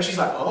 Sapphira. And she's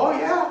like, "Oh,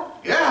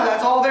 yeah,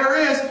 that's all there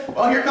is.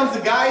 Well, here comes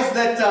the guys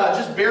that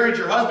just buried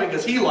your husband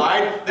because he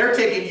lied. They're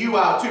taking you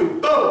out too.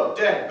 Boom,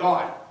 dead,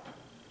 gone."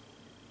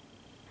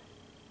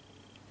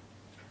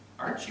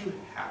 Aren't you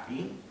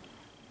happy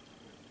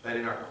that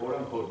in our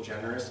quote-unquote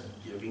generous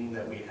giving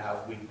that we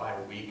have week by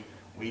week,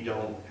 we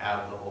don't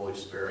have the Holy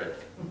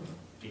Spirit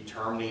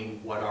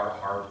determining what our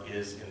heart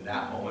is in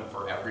that moment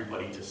for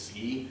everybody to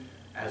see,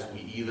 as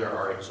we either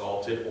are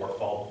exalted or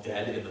fall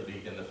dead in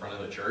the front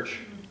of the church.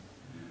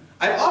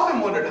 I've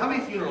often wondered how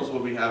many funerals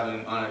would we have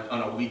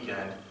on a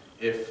weekend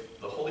if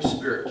the Holy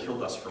Spirit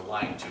killed us for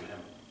lying to Him.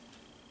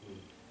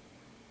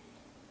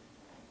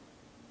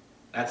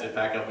 That's it,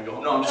 back up and go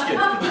home. No, I'm just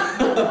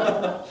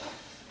kidding.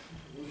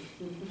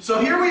 So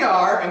here we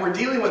are, and we're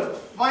dealing with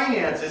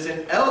finances,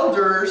 and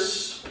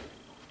elders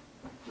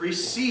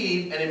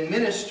receive and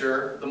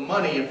administer the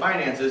money and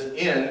finances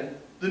in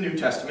the New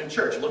Testament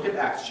church. Look at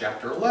Acts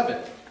chapter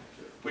 11.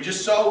 We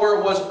just saw where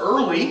it was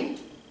early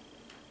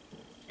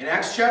in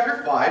Acts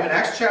chapter 5. In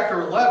Acts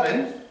chapter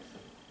 11,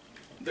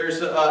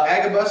 there's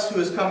Agabus who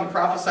has come and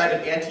prophesied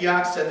at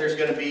Antioch, said there's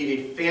going to be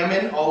a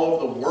famine all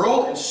over the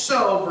world. And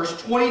so, verse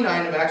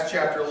 29 of Acts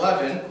chapter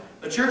 11,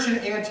 the church in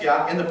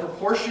Antioch, in the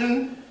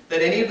proportion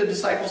that any of the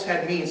disciples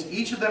had means,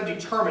 each of them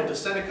determined to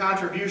send a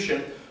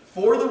contribution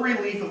for the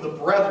relief of the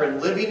brethren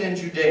living in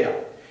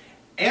Judea.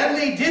 And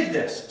they did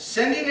this,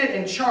 sending it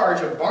in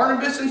charge of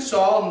Barnabas and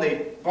Saul.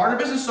 And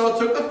Barnabas and Saul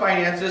took the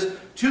finances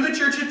to the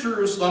church at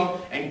Jerusalem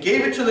and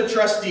gave it to the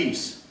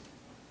trustees.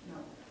 No.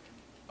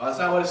 Oh, that's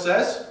not what it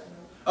says?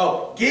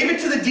 Oh, gave it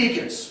to the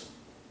deacons.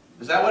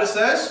 Is that what it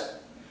says?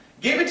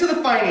 Gave it to the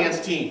finance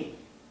team.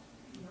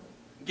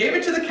 Gave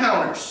it to the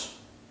counters.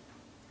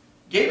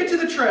 Gave it to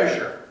the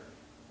treasurer.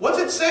 What's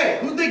it say?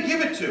 Who'd they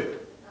give it to?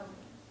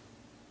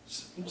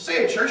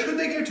 Say it, church. Who'd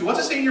they give it to? What's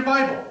it say in your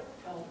Bible?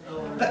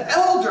 The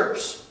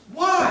elders.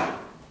 Why?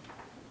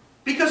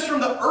 Because from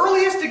the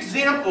earliest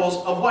examples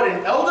of what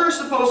an elder is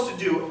supposed to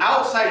do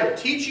outside of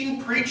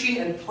teaching, preaching,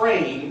 and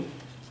praying,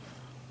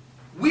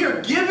 we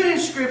are given in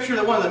Scripture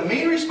that one of the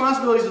main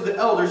responsibilities of the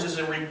elders is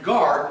in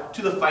regard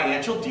to the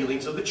financial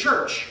dealings of the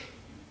church.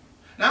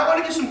 Now I want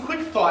to give some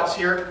quick thoughts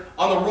here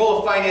on the role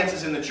of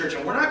finances in the church.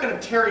 And we're not going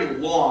to tarry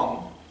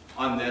long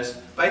on this,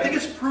 but I think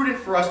it's prudent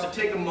for us to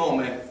take a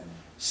moment,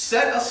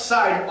 set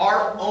aside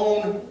our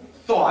own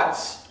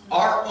thoughts,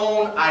 our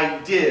own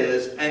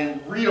ideas,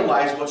 and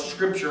realize what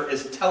Scripture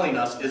is telling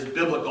us is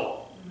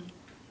biblical.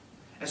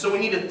 And so we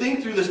need to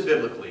think through this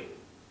biblically.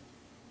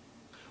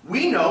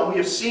 We know, we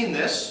have seen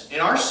this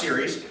in our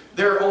series,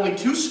 there are only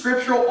two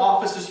scriptural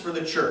offices for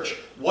the church.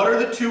 What are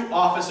the two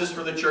offices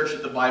for the church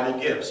that the Bible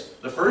gives?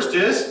 The first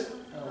is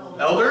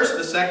elders.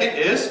 The second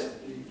is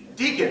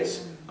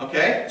deacons.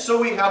 Okay? So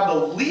we have the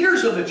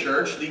leaders of the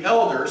church, the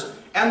elders,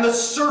 and the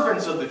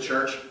servants of the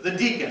church, the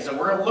deacons. And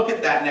we're going to look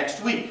at that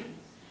next week.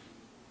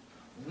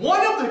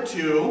 One of the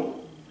two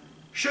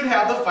should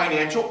have the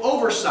financial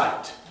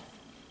oversight.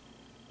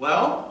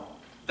 Well,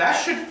 that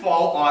should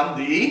fall on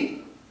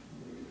the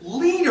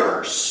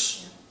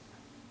leaders.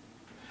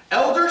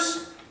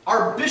 Elders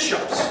are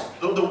bishops.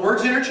 The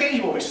word's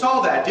interchangeable. We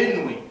saw that,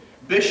 didn't we?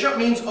 Bishop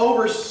means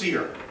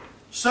overseer.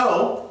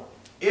 So,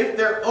 if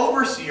they're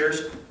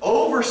overseers,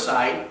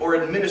 oversight or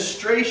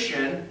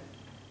administration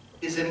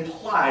is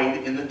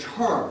implied in the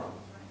term.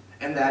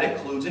 And that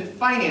includes in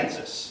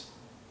finances.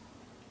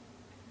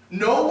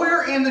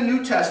 Nowhere in the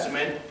New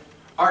Testament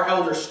are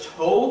elders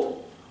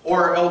told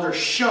or are elders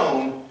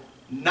shown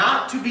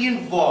not to be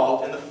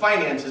involved in the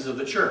finances of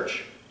the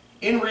church.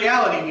 In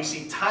reality, we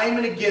see time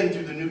and again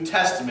through the New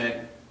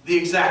Testament the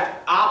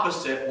exact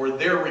opposite, where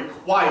they're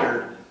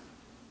required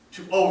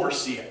to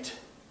oversee it.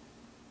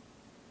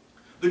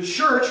 The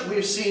church,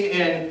 we've seen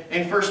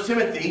in 1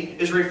 Timothy,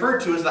 is referred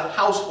to as the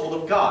household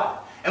of God.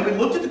 And we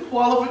looked at the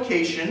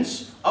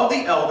qualifications of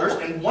the elders,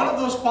 and one of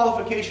those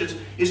qualifications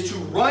is to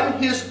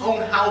run his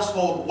own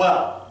household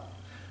well.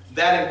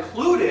 That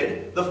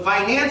included the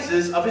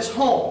finances of his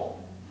home.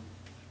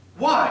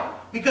 Why?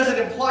 Because it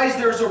implies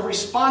there's a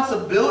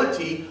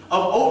responsibility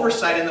of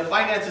oversight in the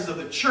finances of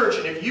the church.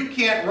 And if you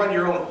can't run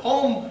your own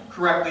home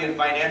correctly in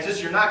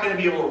finances, you're not going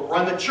to be able to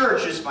run the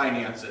church's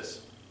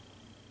finances.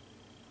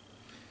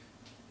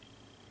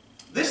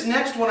 This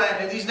next one,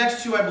 these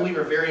next two I believe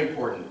are very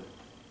important.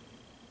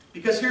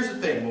 Because here's the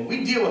thing, when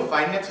we deal with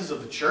finances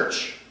of the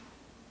church,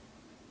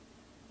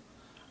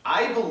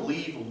 I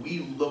believe we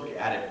look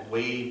at it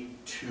way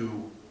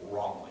too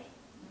wrongly.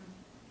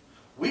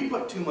 We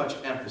put too much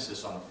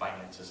emphasis on the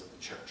finances of the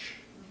church.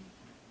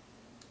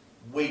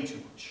 Way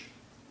too much.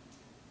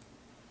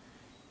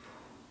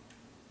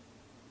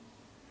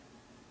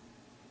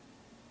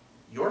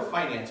 Your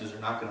finances are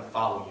not going to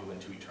follow you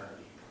into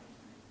eternity.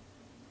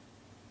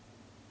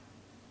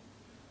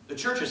 The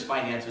church's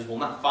finances will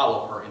not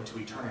follow her into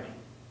eternity.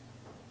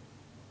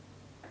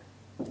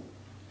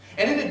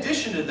 And in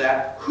addition to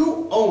that,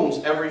 who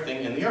owns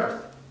everything in the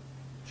earth?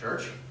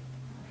 Church?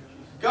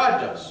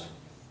 God does.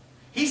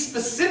 He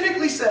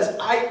specifically says,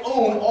 I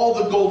own all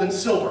the gold and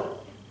silver.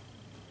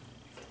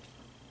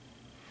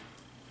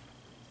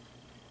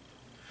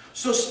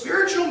 So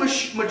spiritual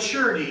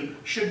maturity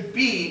should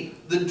be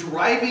the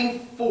driving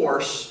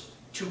force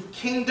to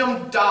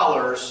kingdom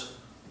dollars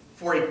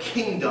for a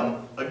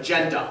kingdom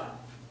agenda.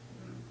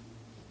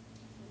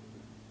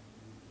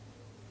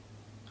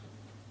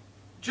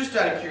 just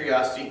out of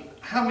curiosity,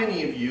 how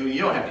many of you,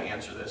 you don't have to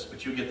answer this,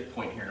 but you'll get the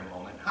point here in a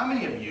moment. How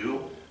many of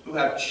you who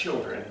have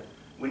children,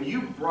 when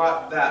you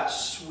brought that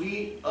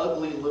sweet,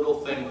 ugly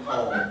little thing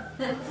home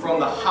from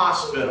the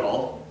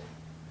hospital,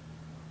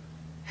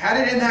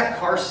 had it in that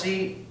car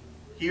seat,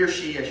 he or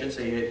she, I shouldn't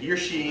say it, he or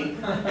she,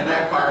 in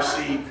that car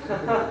seat,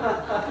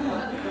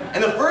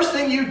 and the first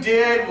thing you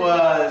did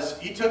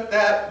was you took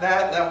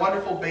that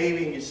wonderful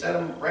baby and you set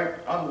him right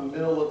on the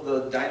middle of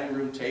the dining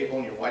room table,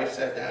 and your wife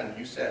sat down and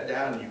you sat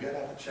down and you got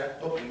out the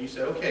checkbook and you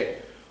said, okay,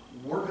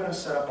 we're going to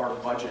set up our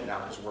budget now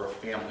because we're a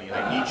family and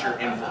I need your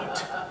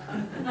input.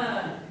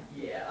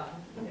 Yeah.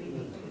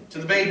 To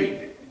the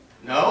baby.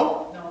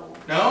 No? No.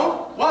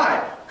 No?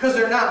 Why? Because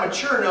they're not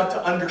mature enough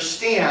to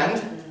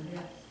understand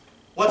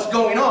what's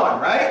going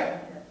on, right?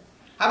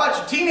 How about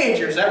your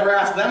teenagers? Ever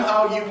ask them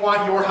how you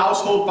want your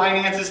household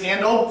finances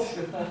handled?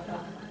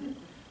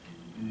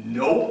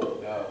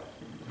 Nope. No.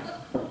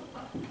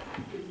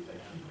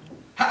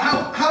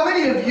 How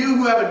many of you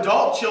who have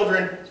adult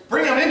children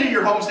bring them into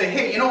your home and say,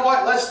 hey, you know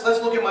what? Let's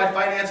look at my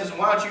finances and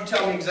why don't you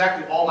tell me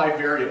exactly all my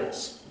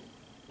variables?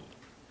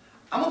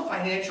 I'm a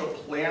financial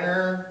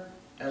planner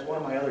as one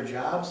of my other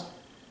jobs,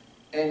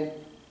 and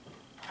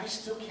I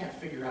still can't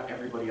figure out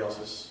everybody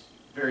else's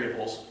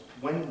variables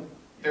when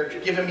they're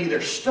giving me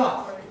their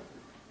stuff.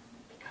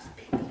 Because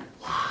people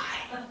lie.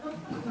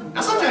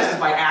 Now sometimes it's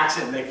by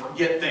accident they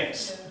forget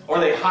things, or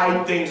they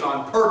hide things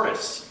on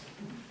purpose.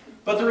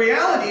 But the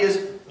reality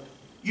is,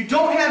 you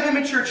don't have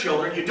immature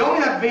children, you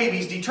don't have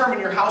babies determine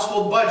your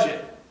household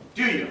budget,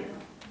 do you?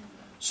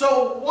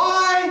 So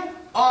why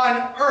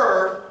on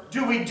earth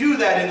do we do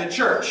that in the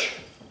church?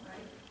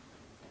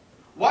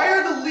 Why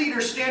are the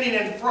leaders standing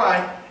in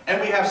front and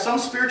we have some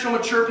spiritual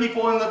mature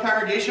people in the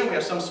congregation, we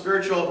have some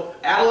spiritual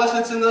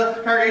adolescents in the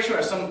congregation,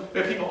 we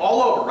have people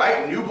all over,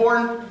 right?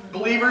 Newborn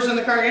believers in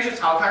the congregation,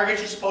 it's how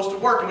congregations are supposed to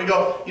work. And we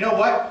go, you know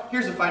what?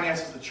 Here's the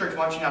finances of the church.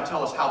 Why don't you now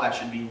tell us how that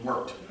should be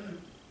worked?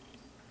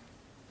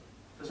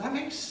 Does that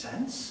make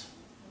sense?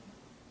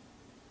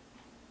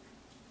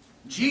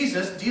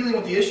 Jesus, dealing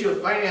with the issue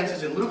of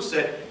finances in Luke,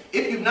 said,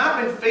 if you've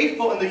not been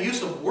faithful in the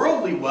use of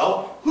worldly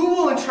wealth, who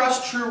will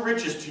entrust true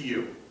riches to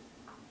you?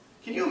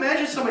 Can you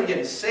imagine somebody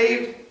getting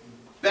saved,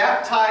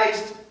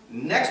 baptized,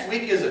 next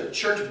week is a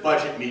church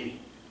budget meeting?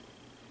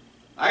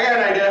 I got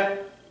an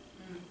idea.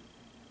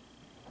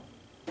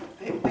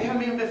 They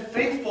haven't even been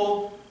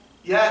faithful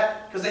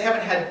yet because they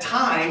haven't had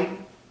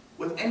time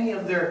with any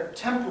of their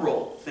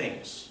temporal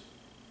things.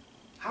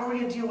 How are we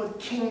going to deal with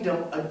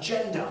kingdom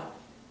agenda?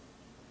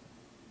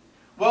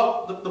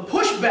 Well, the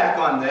pushback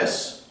on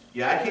this,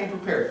 yeah, I came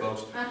prepared,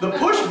 folks. The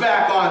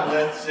pushback on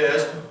this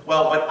is,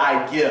 well, but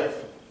I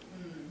give.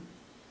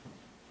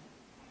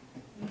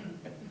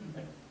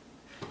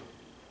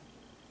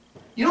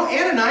 You know,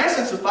 Ananias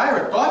and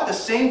Sapphira thought the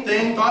same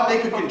thing, thought they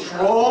could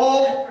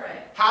control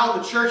how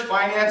the church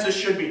finances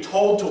should be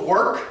told to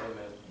work.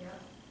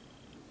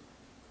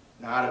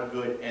 Not a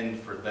good end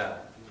for them.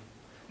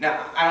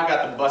 Now, I don't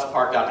got the bus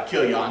parked out to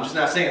kill you. I'm just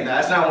not saying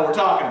that. That's not what we're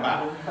talking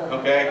about.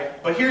 Okay?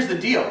 But here's the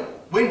deal.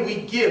 When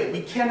we give,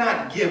 we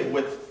cannot give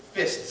with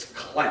fists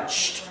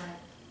clenched.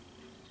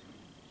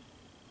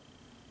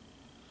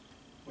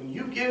 When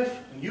you give,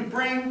 when you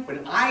bring,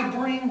 when I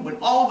bring, when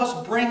all of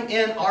us bring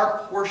in our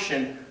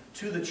portion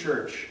to the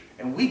church,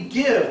 and we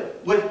give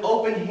with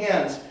open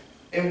hands,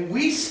 and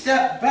we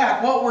step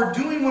back, what we're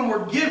doing when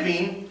we're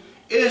giving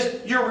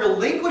is you're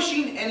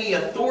relinquishing any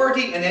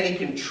authority and any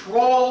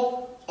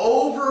control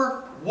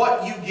over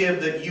what you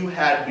give that you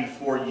had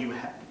before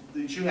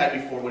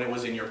when it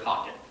was in your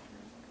pocket.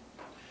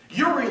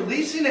 You're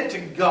releasing it to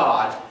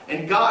God,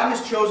 and God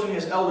has chosen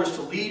His elders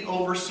to lead,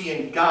 oversee,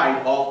 and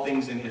guide all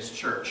things in His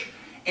church.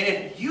 And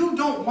if you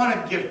don't want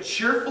to give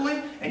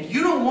cheerfully, and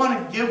you don't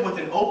want to give with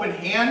an open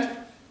hand,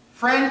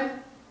 friend,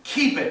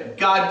 keep it.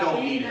 God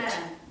don't need it.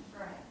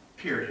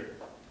 Period.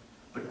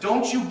 But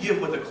don't you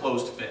give with a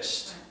closed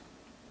fist.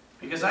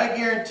 Because I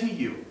guarantee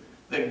you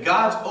that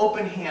God's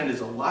open hand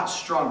is a lot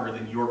stronger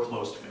than your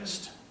closed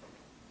fist.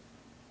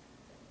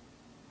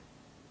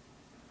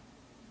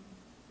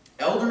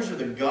 Elders are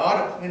the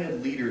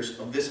God-appointed leaders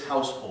of this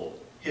household,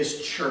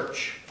 His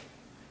church.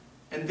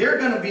 And they're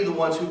going to be the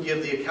ones who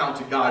give the account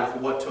to God for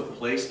what took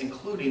place,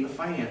 including the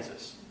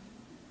finances.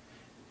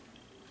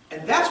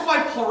 And that's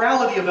why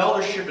plurality of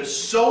eldership is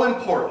so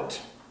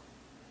important.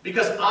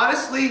 Because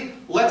honestly,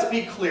 let's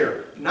be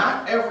clear,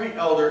 not every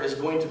elder is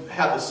going to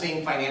have the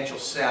same financial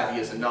savvy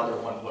as another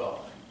one will.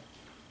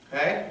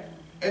 Okay?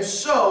 And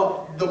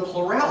so, the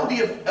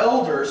plurality of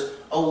elders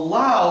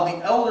allow the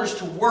elders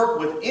to work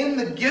within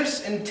the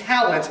gifts and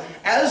talents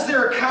as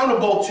they're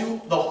accountable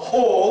to the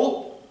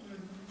whole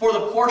for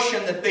the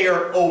portion that they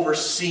are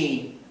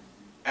overseeing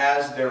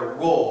as their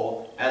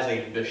role as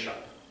a bishop.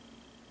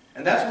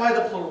 And that's why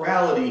the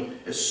plurality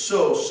is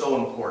so,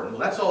 so important.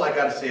 Well, that's all I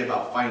got to say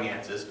about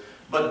finances.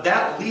 But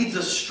that leads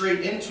us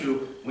straight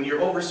into, when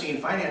you're overseeing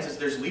finances,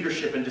 there's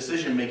leadership and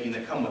decision making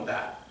that come with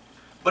that.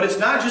 But it's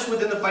not just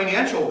within the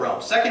financial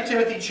realm. 2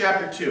 Timothy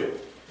chapter 2.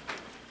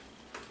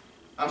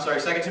 I'm sorry,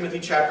 2 Timothy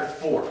chapter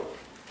 4.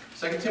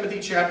 2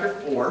 Timothy chapter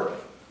 4.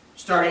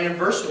 Starting in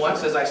verse 1, it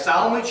says, I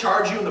solemnly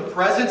charge you in the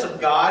presence of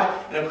God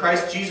and of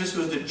Christ Jesus,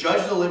 who is the judge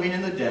of the living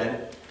and the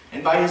dead,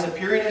 and by his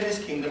appearing in his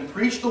kingdom,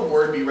 preach the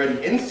word, be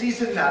ready in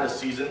season and out of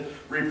season,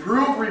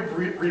 reprove,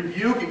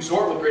 rebuke,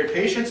 exhort with great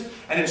patience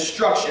and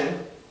instruction.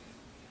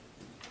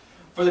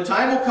 For the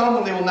time will come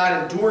when they will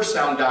not endure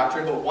sound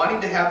doctrine, but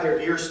wanting to have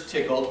their ears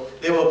tickled,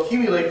 they will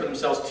accumulate for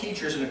themselves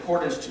teachers in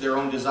accordance to their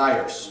own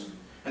desires.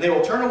 And they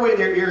will turn away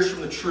their ears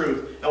from the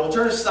truth, and will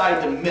turn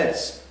aside to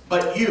myths.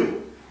 But you,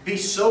 be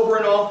sober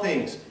in all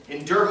things,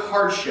 endure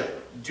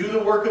hardship, do the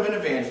work of an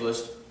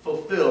evangelist,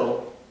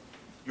 fulfill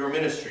your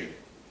ministry.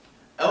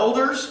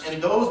 Elders and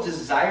those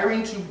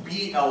desiring to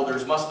be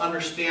elders must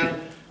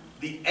understand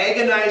the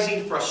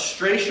agonizing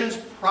frustrations,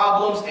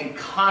 problems, and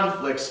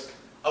conflicts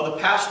of the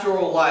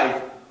pastoral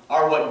life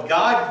are what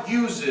God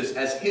uses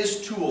as his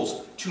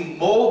tools to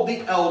mold the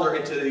elder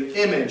into the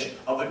image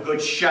of the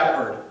Good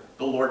Shepherd,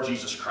 the Lord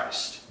Jesus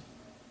Christ.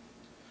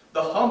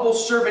 The humble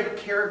servant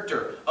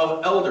character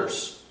of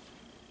elders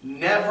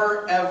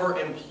never ever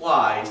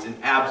implies an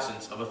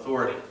absence of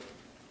authority.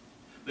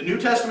 The New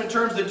Testament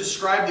terms that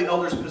describe the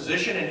elder's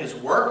position and his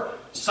work,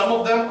 some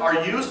of them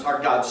are used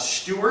are God's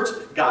stewards,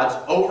 God's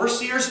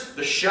overseers,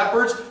 the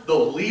shepherds, the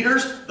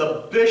leaders,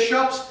 the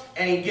bishops,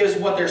 and he gives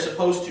what they're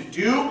supposed to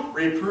do: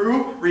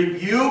 reprove,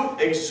 rebuke,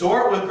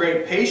 exhort with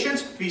great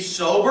patience, be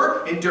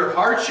sober, endure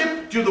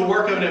hardship, do the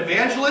work of an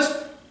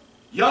evangelist.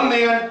 Young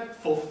man,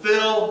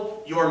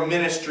 fulfill your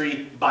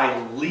ministry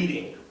by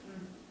leading.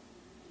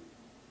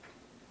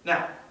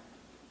 Now,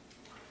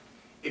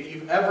 if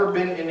you've ever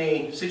been in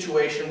a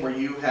situation where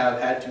you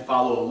have had to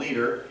follow a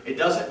leader, it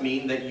doesn't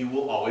mean that you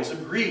will always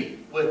agree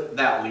with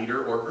that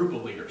leader or group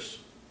of leaders.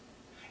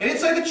 And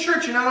inside the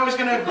church, you're not always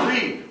going to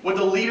agree with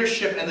the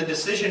leadership and the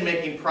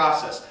decision-making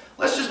process.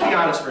 Let's just be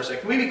honest for a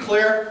second. Can we be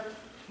clear?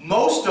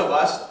 Most of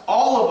us,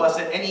 all of us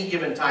at any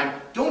given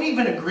time, don't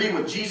even agree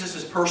with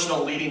Jesus'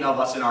 personal leading of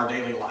us in our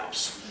daily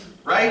lives.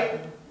 Right?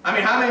 I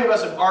mean, how many of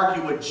us have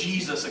argued with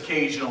Jesus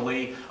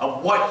occasionally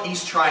of what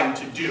he's trying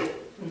to do?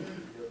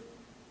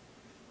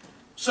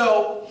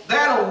 So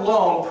that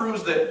alone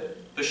proves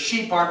that the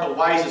sheep aren't the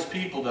wisest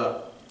people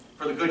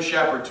for the Good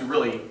Shepherd to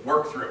really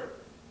work through.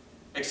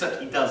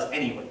 Except he does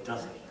anyway,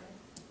 doesn't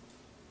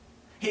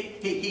he?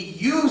 He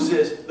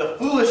uses the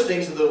foolish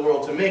things of the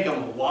world to make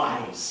them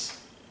wise.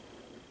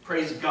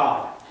 Praise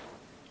God.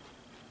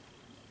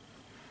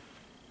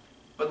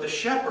 But the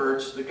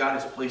shepherds that God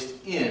has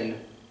placed in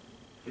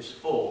his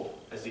fold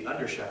as the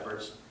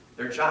under-shepherds,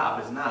 their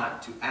job is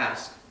not to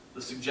ask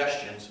the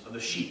suggestions of the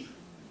sheep.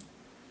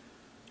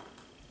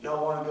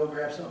 Y'all want to go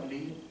grab something to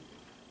eat?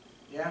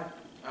 Yeah?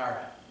 All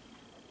right.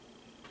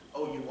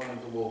 Oh, you want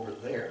to go over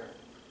there?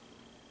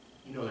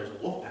 You know there's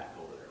a wolf pack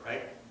over there,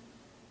 right?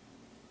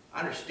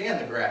 I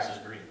understand the grass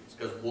is green. It's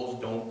because wolves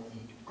don't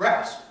eat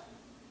grass.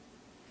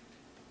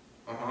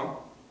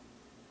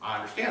 I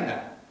understand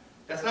that.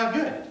 That's not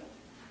good.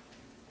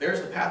 There's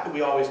the path that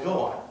we always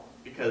go on.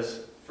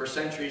 Because for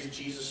centuries,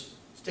 Jesus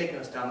has taken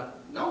us down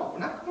no, we're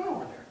not going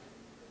over there.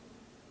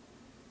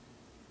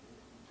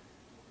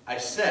 I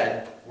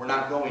said, we're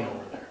not going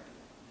over there.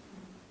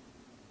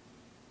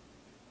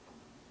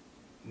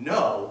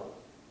 No,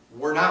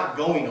 we're not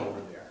going over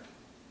there.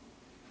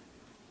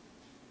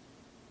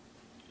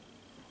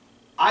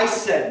 I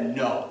said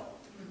no.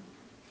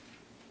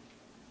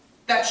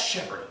 That's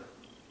shepherding.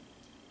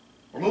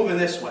 We're moving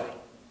this way.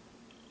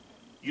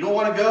 You don't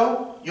want to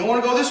go? You don't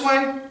want to go this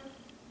way?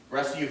 The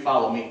rest of you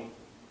follow me.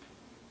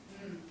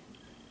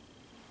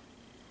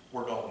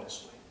 We're going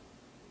this way.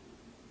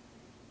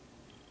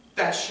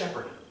 That's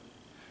shepherding.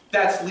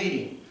 That's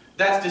leading.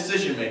 That's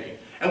decision making.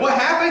 And what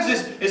happens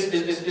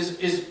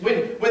is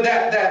when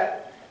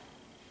that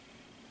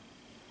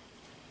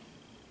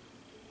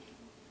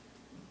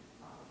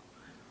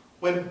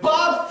when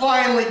Bob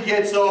finally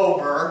gets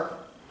over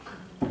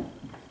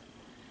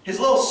his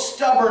little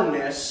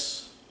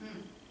stubbornness,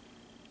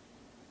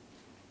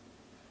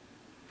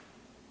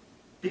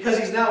 because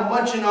he's now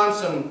munching on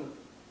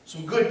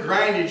some good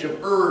grindage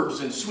of herbs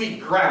and sweet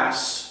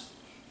grass,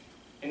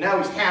 and now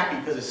he's happy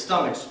because his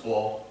stomach's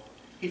full,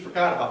 he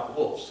forgot about the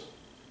wolves.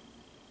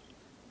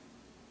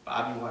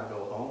 Bob, you want to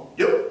go home?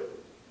 Yep.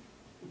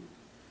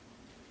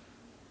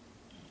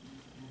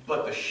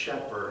 But the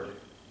shepherd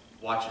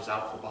watches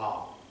out for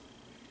Bob,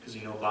 because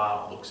you know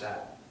Bob looks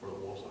at where the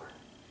wolves are.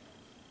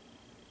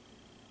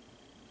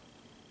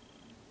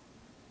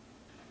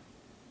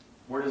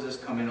 Where does this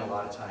come in a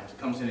lot of times? It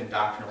comes in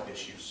doctrinal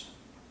issues.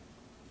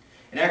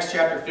 In Acts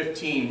chapter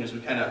 15, as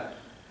we kind of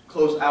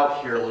close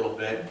out here a little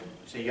bit,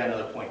 so you got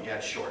another point. Yeah,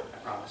 it's short, I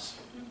promise.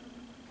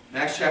 In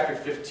Acts chapter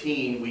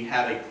 15, we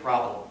have a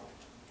problem.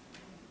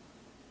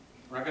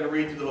 We're not going to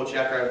read through the whole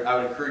chapter. I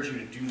would encourage you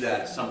to do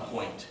that at some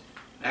point.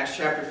 In Acts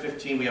chapter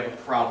 15, we have a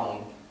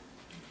problem.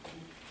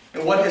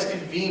 And what has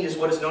convened is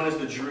what is known as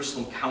the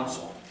Jerusalem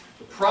Council.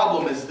 The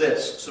problem is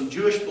this. Some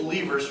Jewish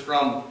believers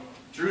from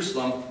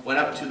Jerusalem went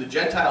up to the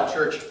Gentile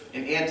church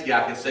in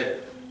Antioch and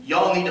said,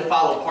 y'all need to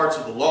follow parts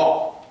of the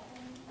law.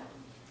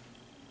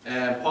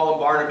 And Paul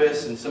and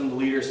Barnabas and some of the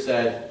leaders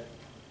said,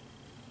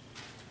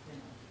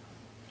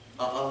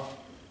 Who are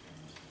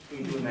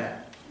you doing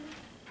that?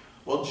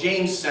 Well,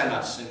 James sent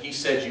us, and he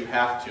said you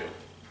have to.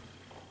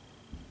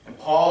 And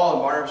Paul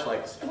and Barnabas were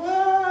like,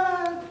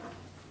 what?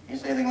 You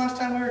say anything last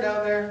time we were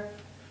down there?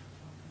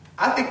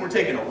 I think we're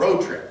taking a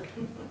road trip.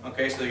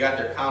 Okay, so they got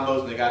their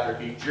combos, and they got their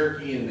beef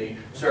jerky, and they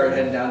started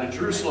heading down to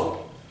Jerusalem.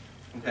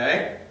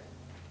 Okay?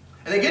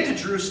 And they get to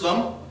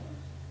Jerusalem,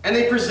 and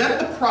they present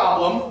the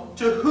problem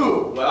to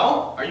who?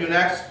 Well, are you in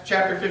Acts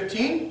chapter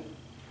 15?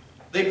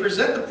 They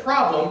present the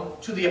problem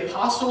to the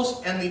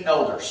apostles and the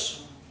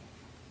elders.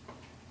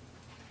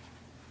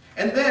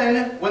 And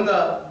then, when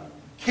the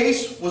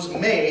case was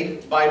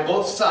made by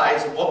both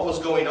sides of what was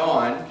going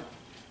on,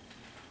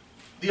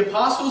 the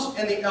apostles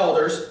and the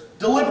elders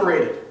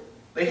deliberated.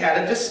 They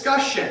had a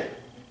discussion.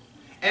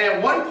 And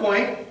at one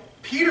point,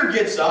 Peter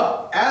gets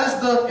up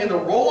in the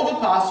role of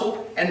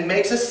apostle and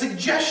makes a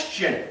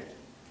suggestion.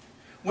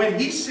 When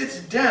he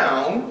sits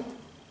down,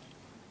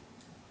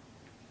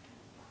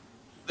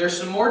 there's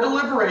some more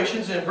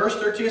deliberations, and in verse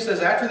 13 it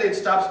says, after they had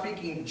stopped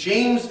speaking,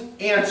 James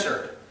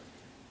answered.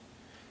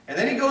 And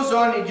then he goes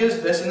on and he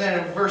gives this, and then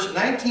in verse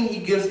 19 he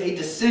gives a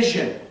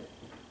decision.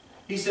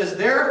 He says,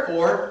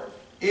 therefore,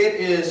 it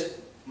is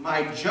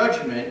my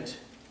judgment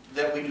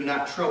that we do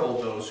not trouble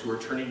those who are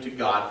turning to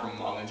God from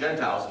among the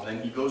Gentiles. And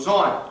then he goes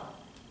on.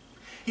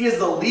 He is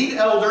the lead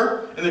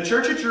elder in the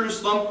church of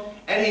Jerusalem,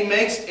 and he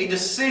makes a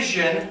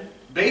decision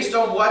based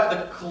on what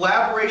the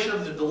collaboration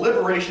of the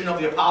deliberation of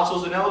the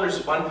apostles and elders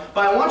is on.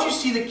 But I want you to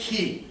see the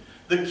key.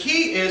 The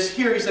key is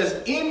here, he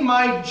says, in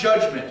my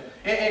judgment.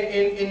 And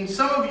in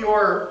some of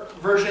your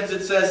versions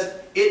it says,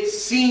 it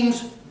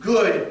seems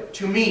good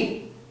to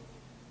me.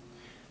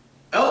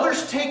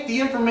 Elders take the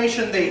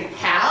information they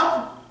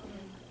have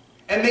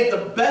and make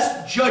the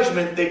best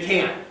judgment they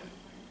can.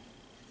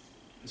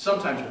 And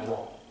sometimes we're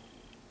wrong.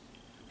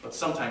 But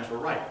sometimes we're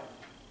right.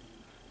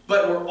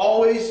 But we're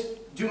always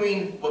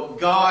doing what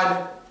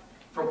God,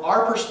 from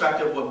our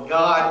perspective, what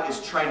God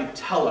is trying to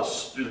tell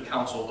us through the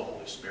counsel of the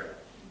Holy Spirit.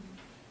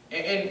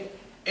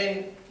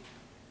 And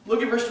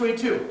look at verse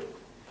 22.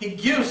 He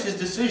gives his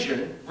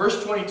decision.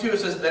 Verse 22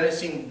 says, that it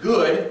seemed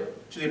good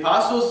to the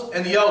apostles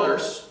and the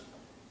elders,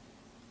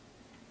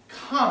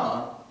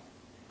 comma,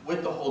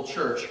 with the whole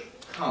church,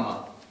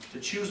 comma, to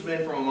choose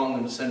men from among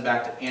them to send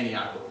back to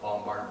Antioch with Paul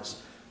and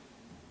Barnabas.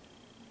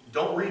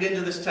 Don't read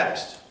into this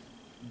text.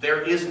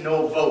 There is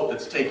no vote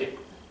that's taken.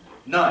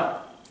 None.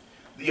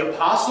 The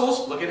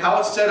apostles, look at how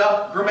it's set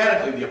up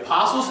grammatically. The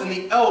apostles and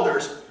the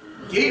elders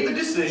gave the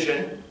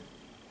decision,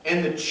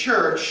 and the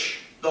church,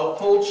 the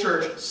whole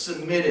church,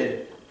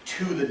 submitted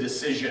to the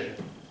decision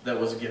that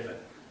was given.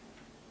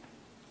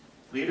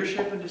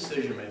 Leadership and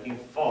decision-making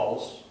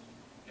falls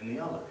in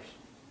the elders.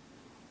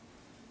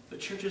 The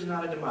church is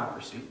not a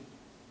democracy.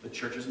 The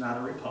church is not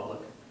a republic.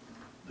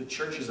 The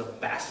church is a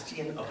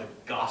bastion of the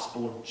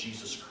gospel of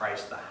Jesus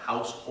Christ, the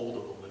household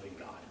of the living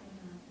God.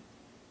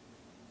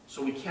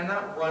 So we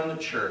cannot run the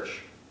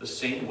church the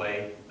same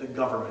way the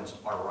governments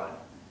are run.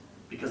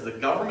 Because the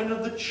government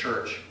of the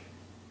church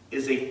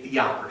is a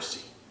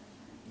theocracy.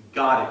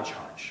 God in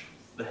charge.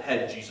 The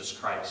head, Jesus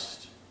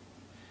Christ.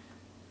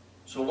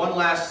 So one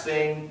last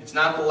thing, it's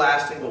not the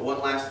last thing, but one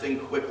last thing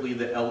quickly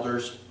that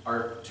elders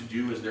are to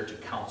do is they're to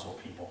counsel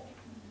people.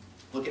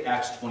 Look at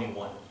Acts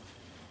 21,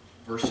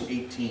 verse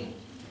 18.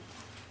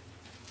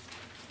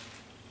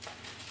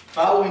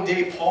 Following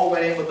day, Paul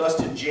went in with us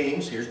to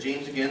James. Here's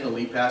James again, the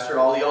lead pastor.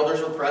 All the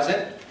elders were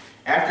present.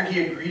 After he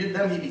had greeted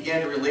them, he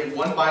began to relate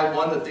one by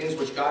one the things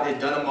which God had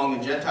done among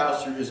the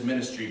Gentiles through his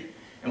ministry.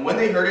 And when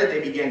they heard it, they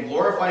began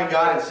glorifying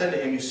God and said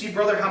to him, you see,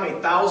 brother, how many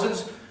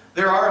thousands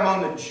there are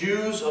among the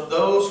Jews of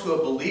those who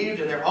have believed,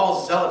 and they're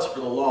all zealots for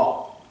the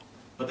law.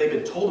 But they've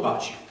been told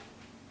about you.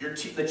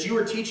 That you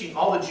are teaching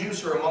all the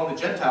Jews who are among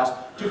the Gentiles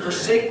to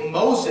forsake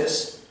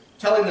Moses,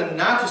 telling them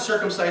not to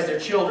circumcise their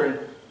children,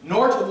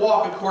 nor to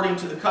walk according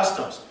to the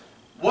customs.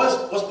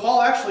 Was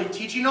Paul actually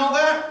teaching all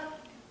that?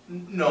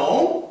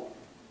 No.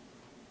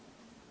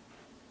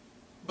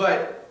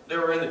 But there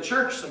were in the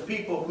church some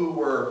people who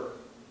were,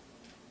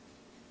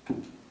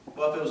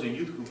 well, if it was a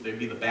youth group, they'd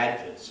be the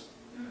bad kids.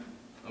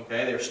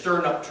 Okay, they're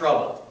stirring up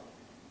trouble.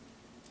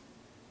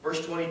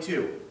 Verse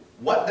 22.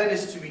 What then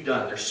is to be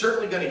done? They're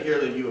certainly going to hear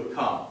that you have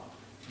come.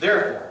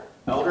 Therefore,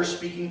 elders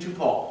speaking to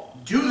Paul,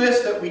 do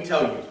this that we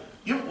tell you.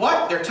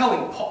 What? They're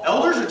telling Paul,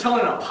 elders are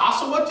telling an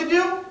apostle what to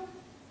do?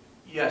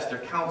 Yes, they're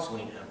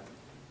counseling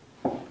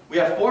him. We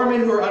have 4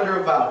 men who are under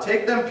a vow.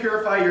 Take them,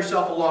 purify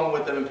yourself along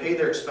with them, and pay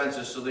their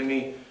expenses so they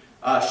may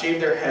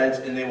shave their heads,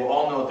 and they will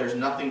all know that there's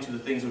nothing to the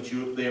things which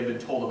they have been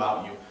told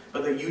about you,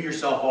 but that you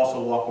yourself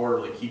also walk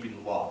orderly, keeping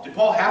the law. Did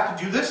Paul have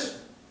to do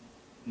this?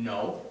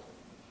 No.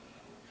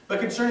 But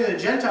concerning the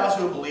Gentiles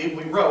who have believed,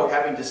 we wrote,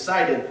 having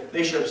decided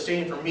they should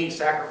abstain from meat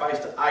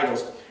sacrificed to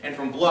idols, and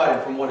from blood,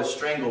 and from what is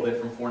strangled, and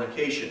from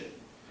fornication.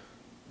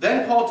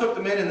 Then Paul took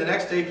them in, and the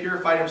next day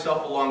purified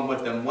himself along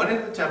with them, went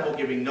into the temple,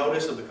 giving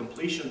notice of the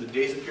completion of the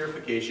days of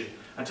purification,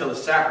 until the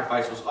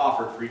sacrifice was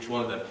offered for each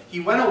one of them. He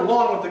went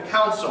along with the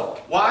counsel.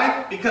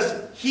 Why?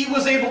 Because he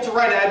was able to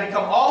write, I have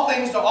become all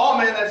things to all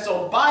men, that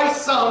so by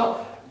some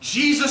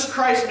Jesus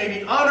Christ may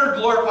be honored,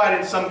 glorified,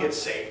 and some get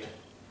saved.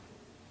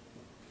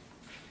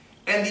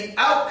 And the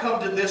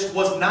outcome to this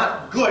was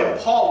not good.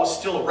 Paul was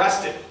still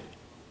arrested.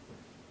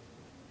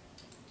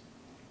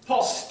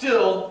 Paul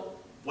still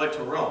went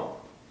to Rome.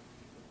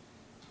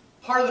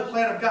 Part of the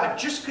plan of God.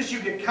 Just because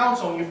you get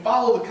counsel and you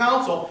follow the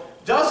counsel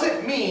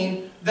doesn't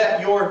mean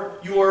that your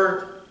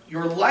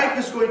life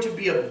is going to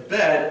be a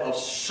bed of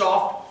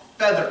soft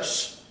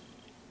feathers.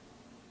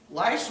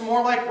 Life's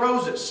more like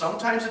roses.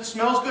 Sometimes it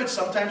smells good.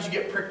 Sometimes you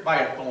get pricked by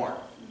a thorn.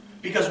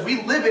 Because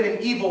we live in an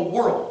evil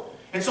world.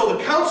 And so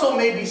the counsel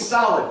may be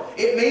solid.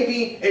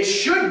 It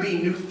should be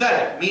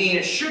nouthetic, meaning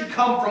it should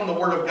come from the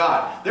Word of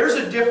God. There's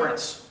a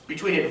difference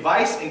between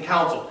advice and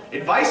counsel.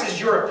 Advice is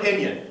your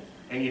opinion.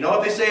 And you know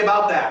what they say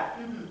about that.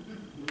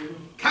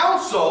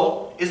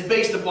 Counsel is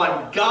based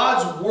upon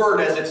God's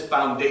Word as its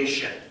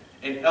foundation.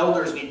 And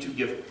elders need to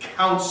give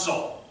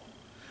counsel.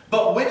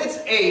 But when it's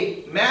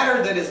a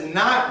matter that is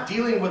not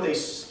dealing with a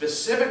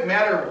specific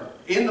matter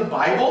in the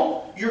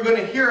Bible, you're going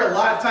to hear a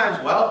lot of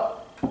times,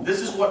 well, this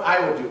is what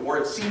I would do, or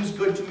it seems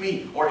good to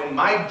me, or in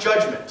my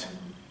judgment.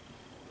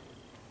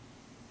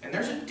 And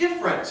there's a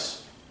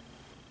difference.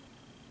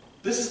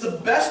 This is the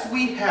best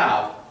we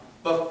have,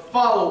 but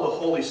follow the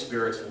Holy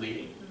Spirit's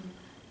leading.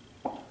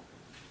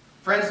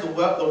 Friends, the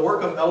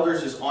work of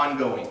elders is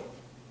ongoing.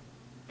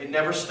 It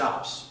never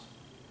stops.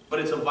 But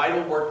it's a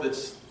vital work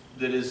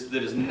that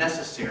is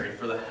necessary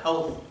for the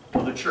health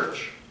of the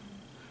church.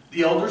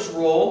 The elder's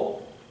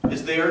role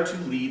is there to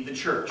lead the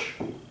church.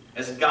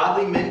 As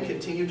godly men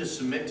continue to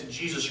submit to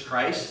Jesus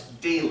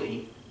Christ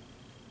daily,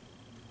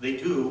 they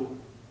do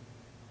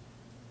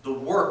the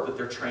work that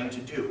they're trained to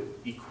do,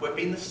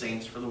 equipping the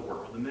saints for the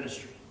work of the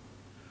ministry.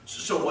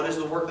 So what is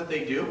the work that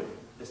they do?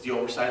 It's the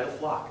oversight of the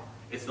flock.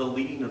 It's the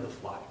leading of the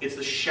flock. It's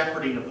the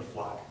shepherding of the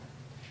flock.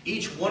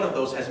 Each one of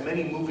those has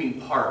many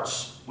moving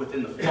parts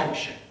within the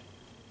function.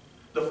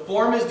 The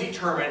form is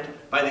determined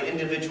by the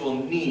individual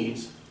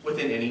needs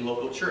within any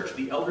local church.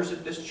 The elders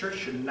at this church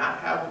should not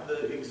have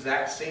the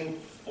exact same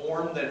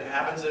form that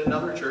happens at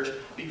another church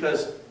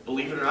because,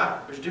 believe it or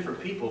not, there's different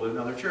people in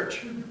another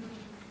church.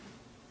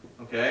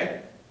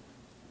 Okay?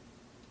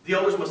 The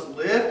elders must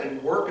live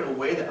and work in a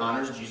way that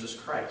honors Jesus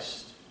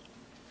Christ.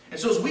 And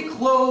so as we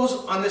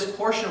close on this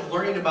portion of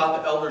learning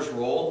about the elder's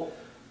role,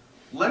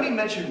 let me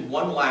mention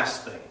one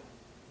last thing.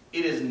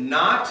 It is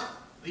not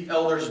the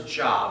elder's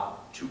job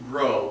to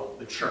grow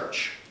the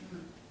church.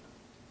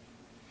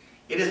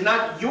 It is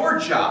not your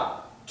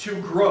job to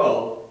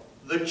grow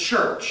the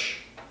church.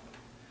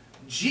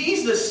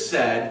 Jesus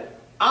said,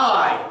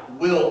 I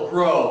will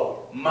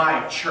grow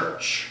my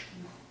church.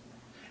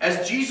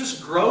 As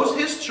Jesus grows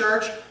his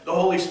church, the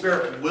Holy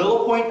Spirit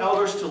will appoint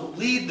elders to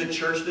lead the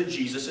church that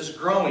Jesus is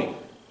growing.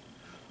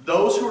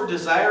 Those who are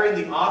desiring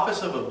the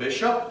office of a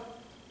bishop,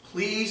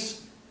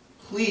 please,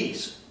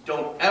 please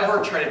don't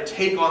ever try to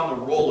take on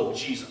the role of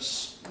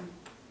Jesus.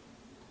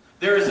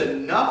 There is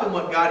enough in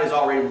what God has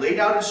already laid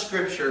out in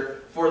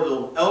Scripture for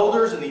the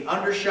elders and the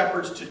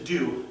under-shepherds to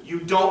do. You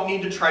don't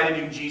need to try to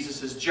do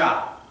Jesus'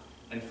 job.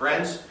 And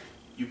friends,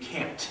 you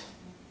can't.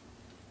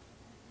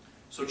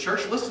 So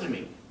church, listen to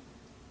me.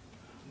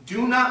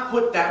 Do not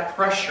put that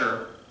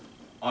pressure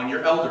on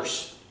your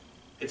elders.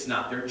 It's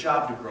not their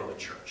job to grow the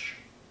church.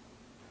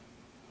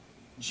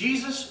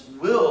 Jesus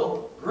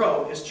will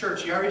grow his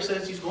church. He already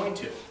says he's going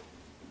to.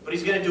 But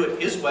he's going to do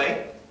it his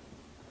way,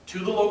 to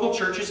the local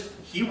churches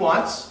he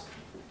wants.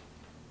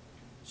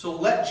 So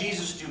let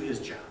Jesus do his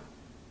job.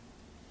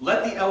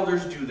 Let the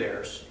elders do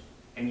theirs.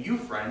 And you,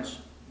 friends,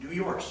 do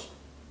yours.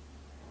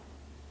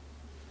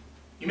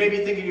 You may be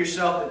thinking to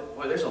yourself that,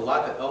 well, there's a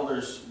lot that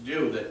elders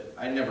do that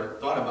I never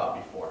thought about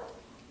before.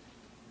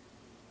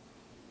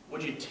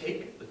 Would you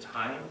take the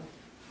time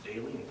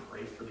daily and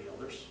pray for the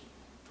elders?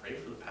 Pray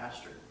for the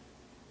pastor.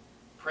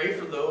 Pray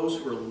for those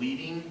who are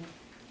leading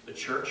the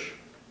church,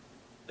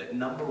 that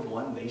number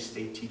one, they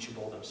stay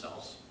teachable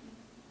themselves.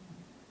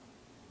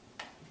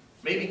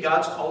 Maybe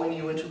God's calling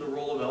you into the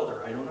role of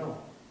elder. I don't know.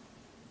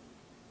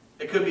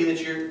 It could be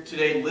that you're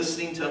today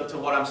listening to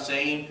what I'm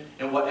saying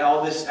and what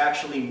all this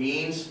actually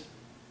means.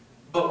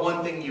 But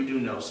one thing you do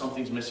know,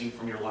 something's missing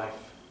from your life.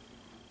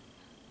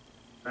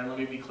 Friend, let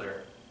me be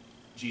clear.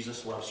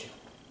 Jesus loves you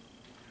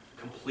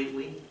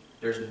completely.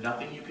 There's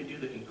nothing you can do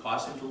that can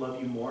cause him to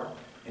love you more,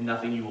 and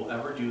nothing you will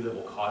ever do that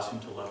will cause him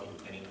to love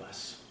you any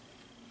less.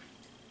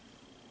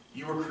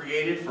 You were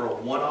created for a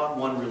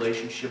one-on-one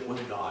relationship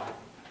with God.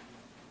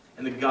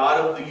 And the God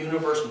of the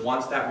universe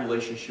wants that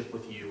relationship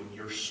with you, and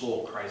your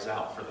soul cries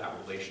out for that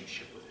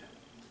relationship with him.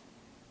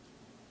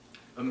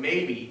 But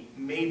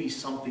maybe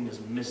something is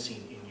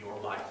missing in your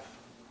life,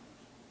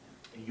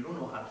 and you don't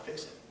know how to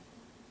fix it.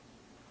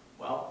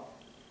 Well,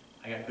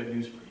 I got good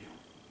news for you.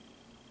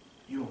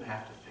 You don't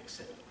have to fix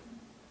it.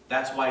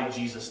 That's why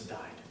Jesus died.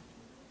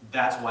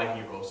 That's why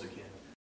he rose again.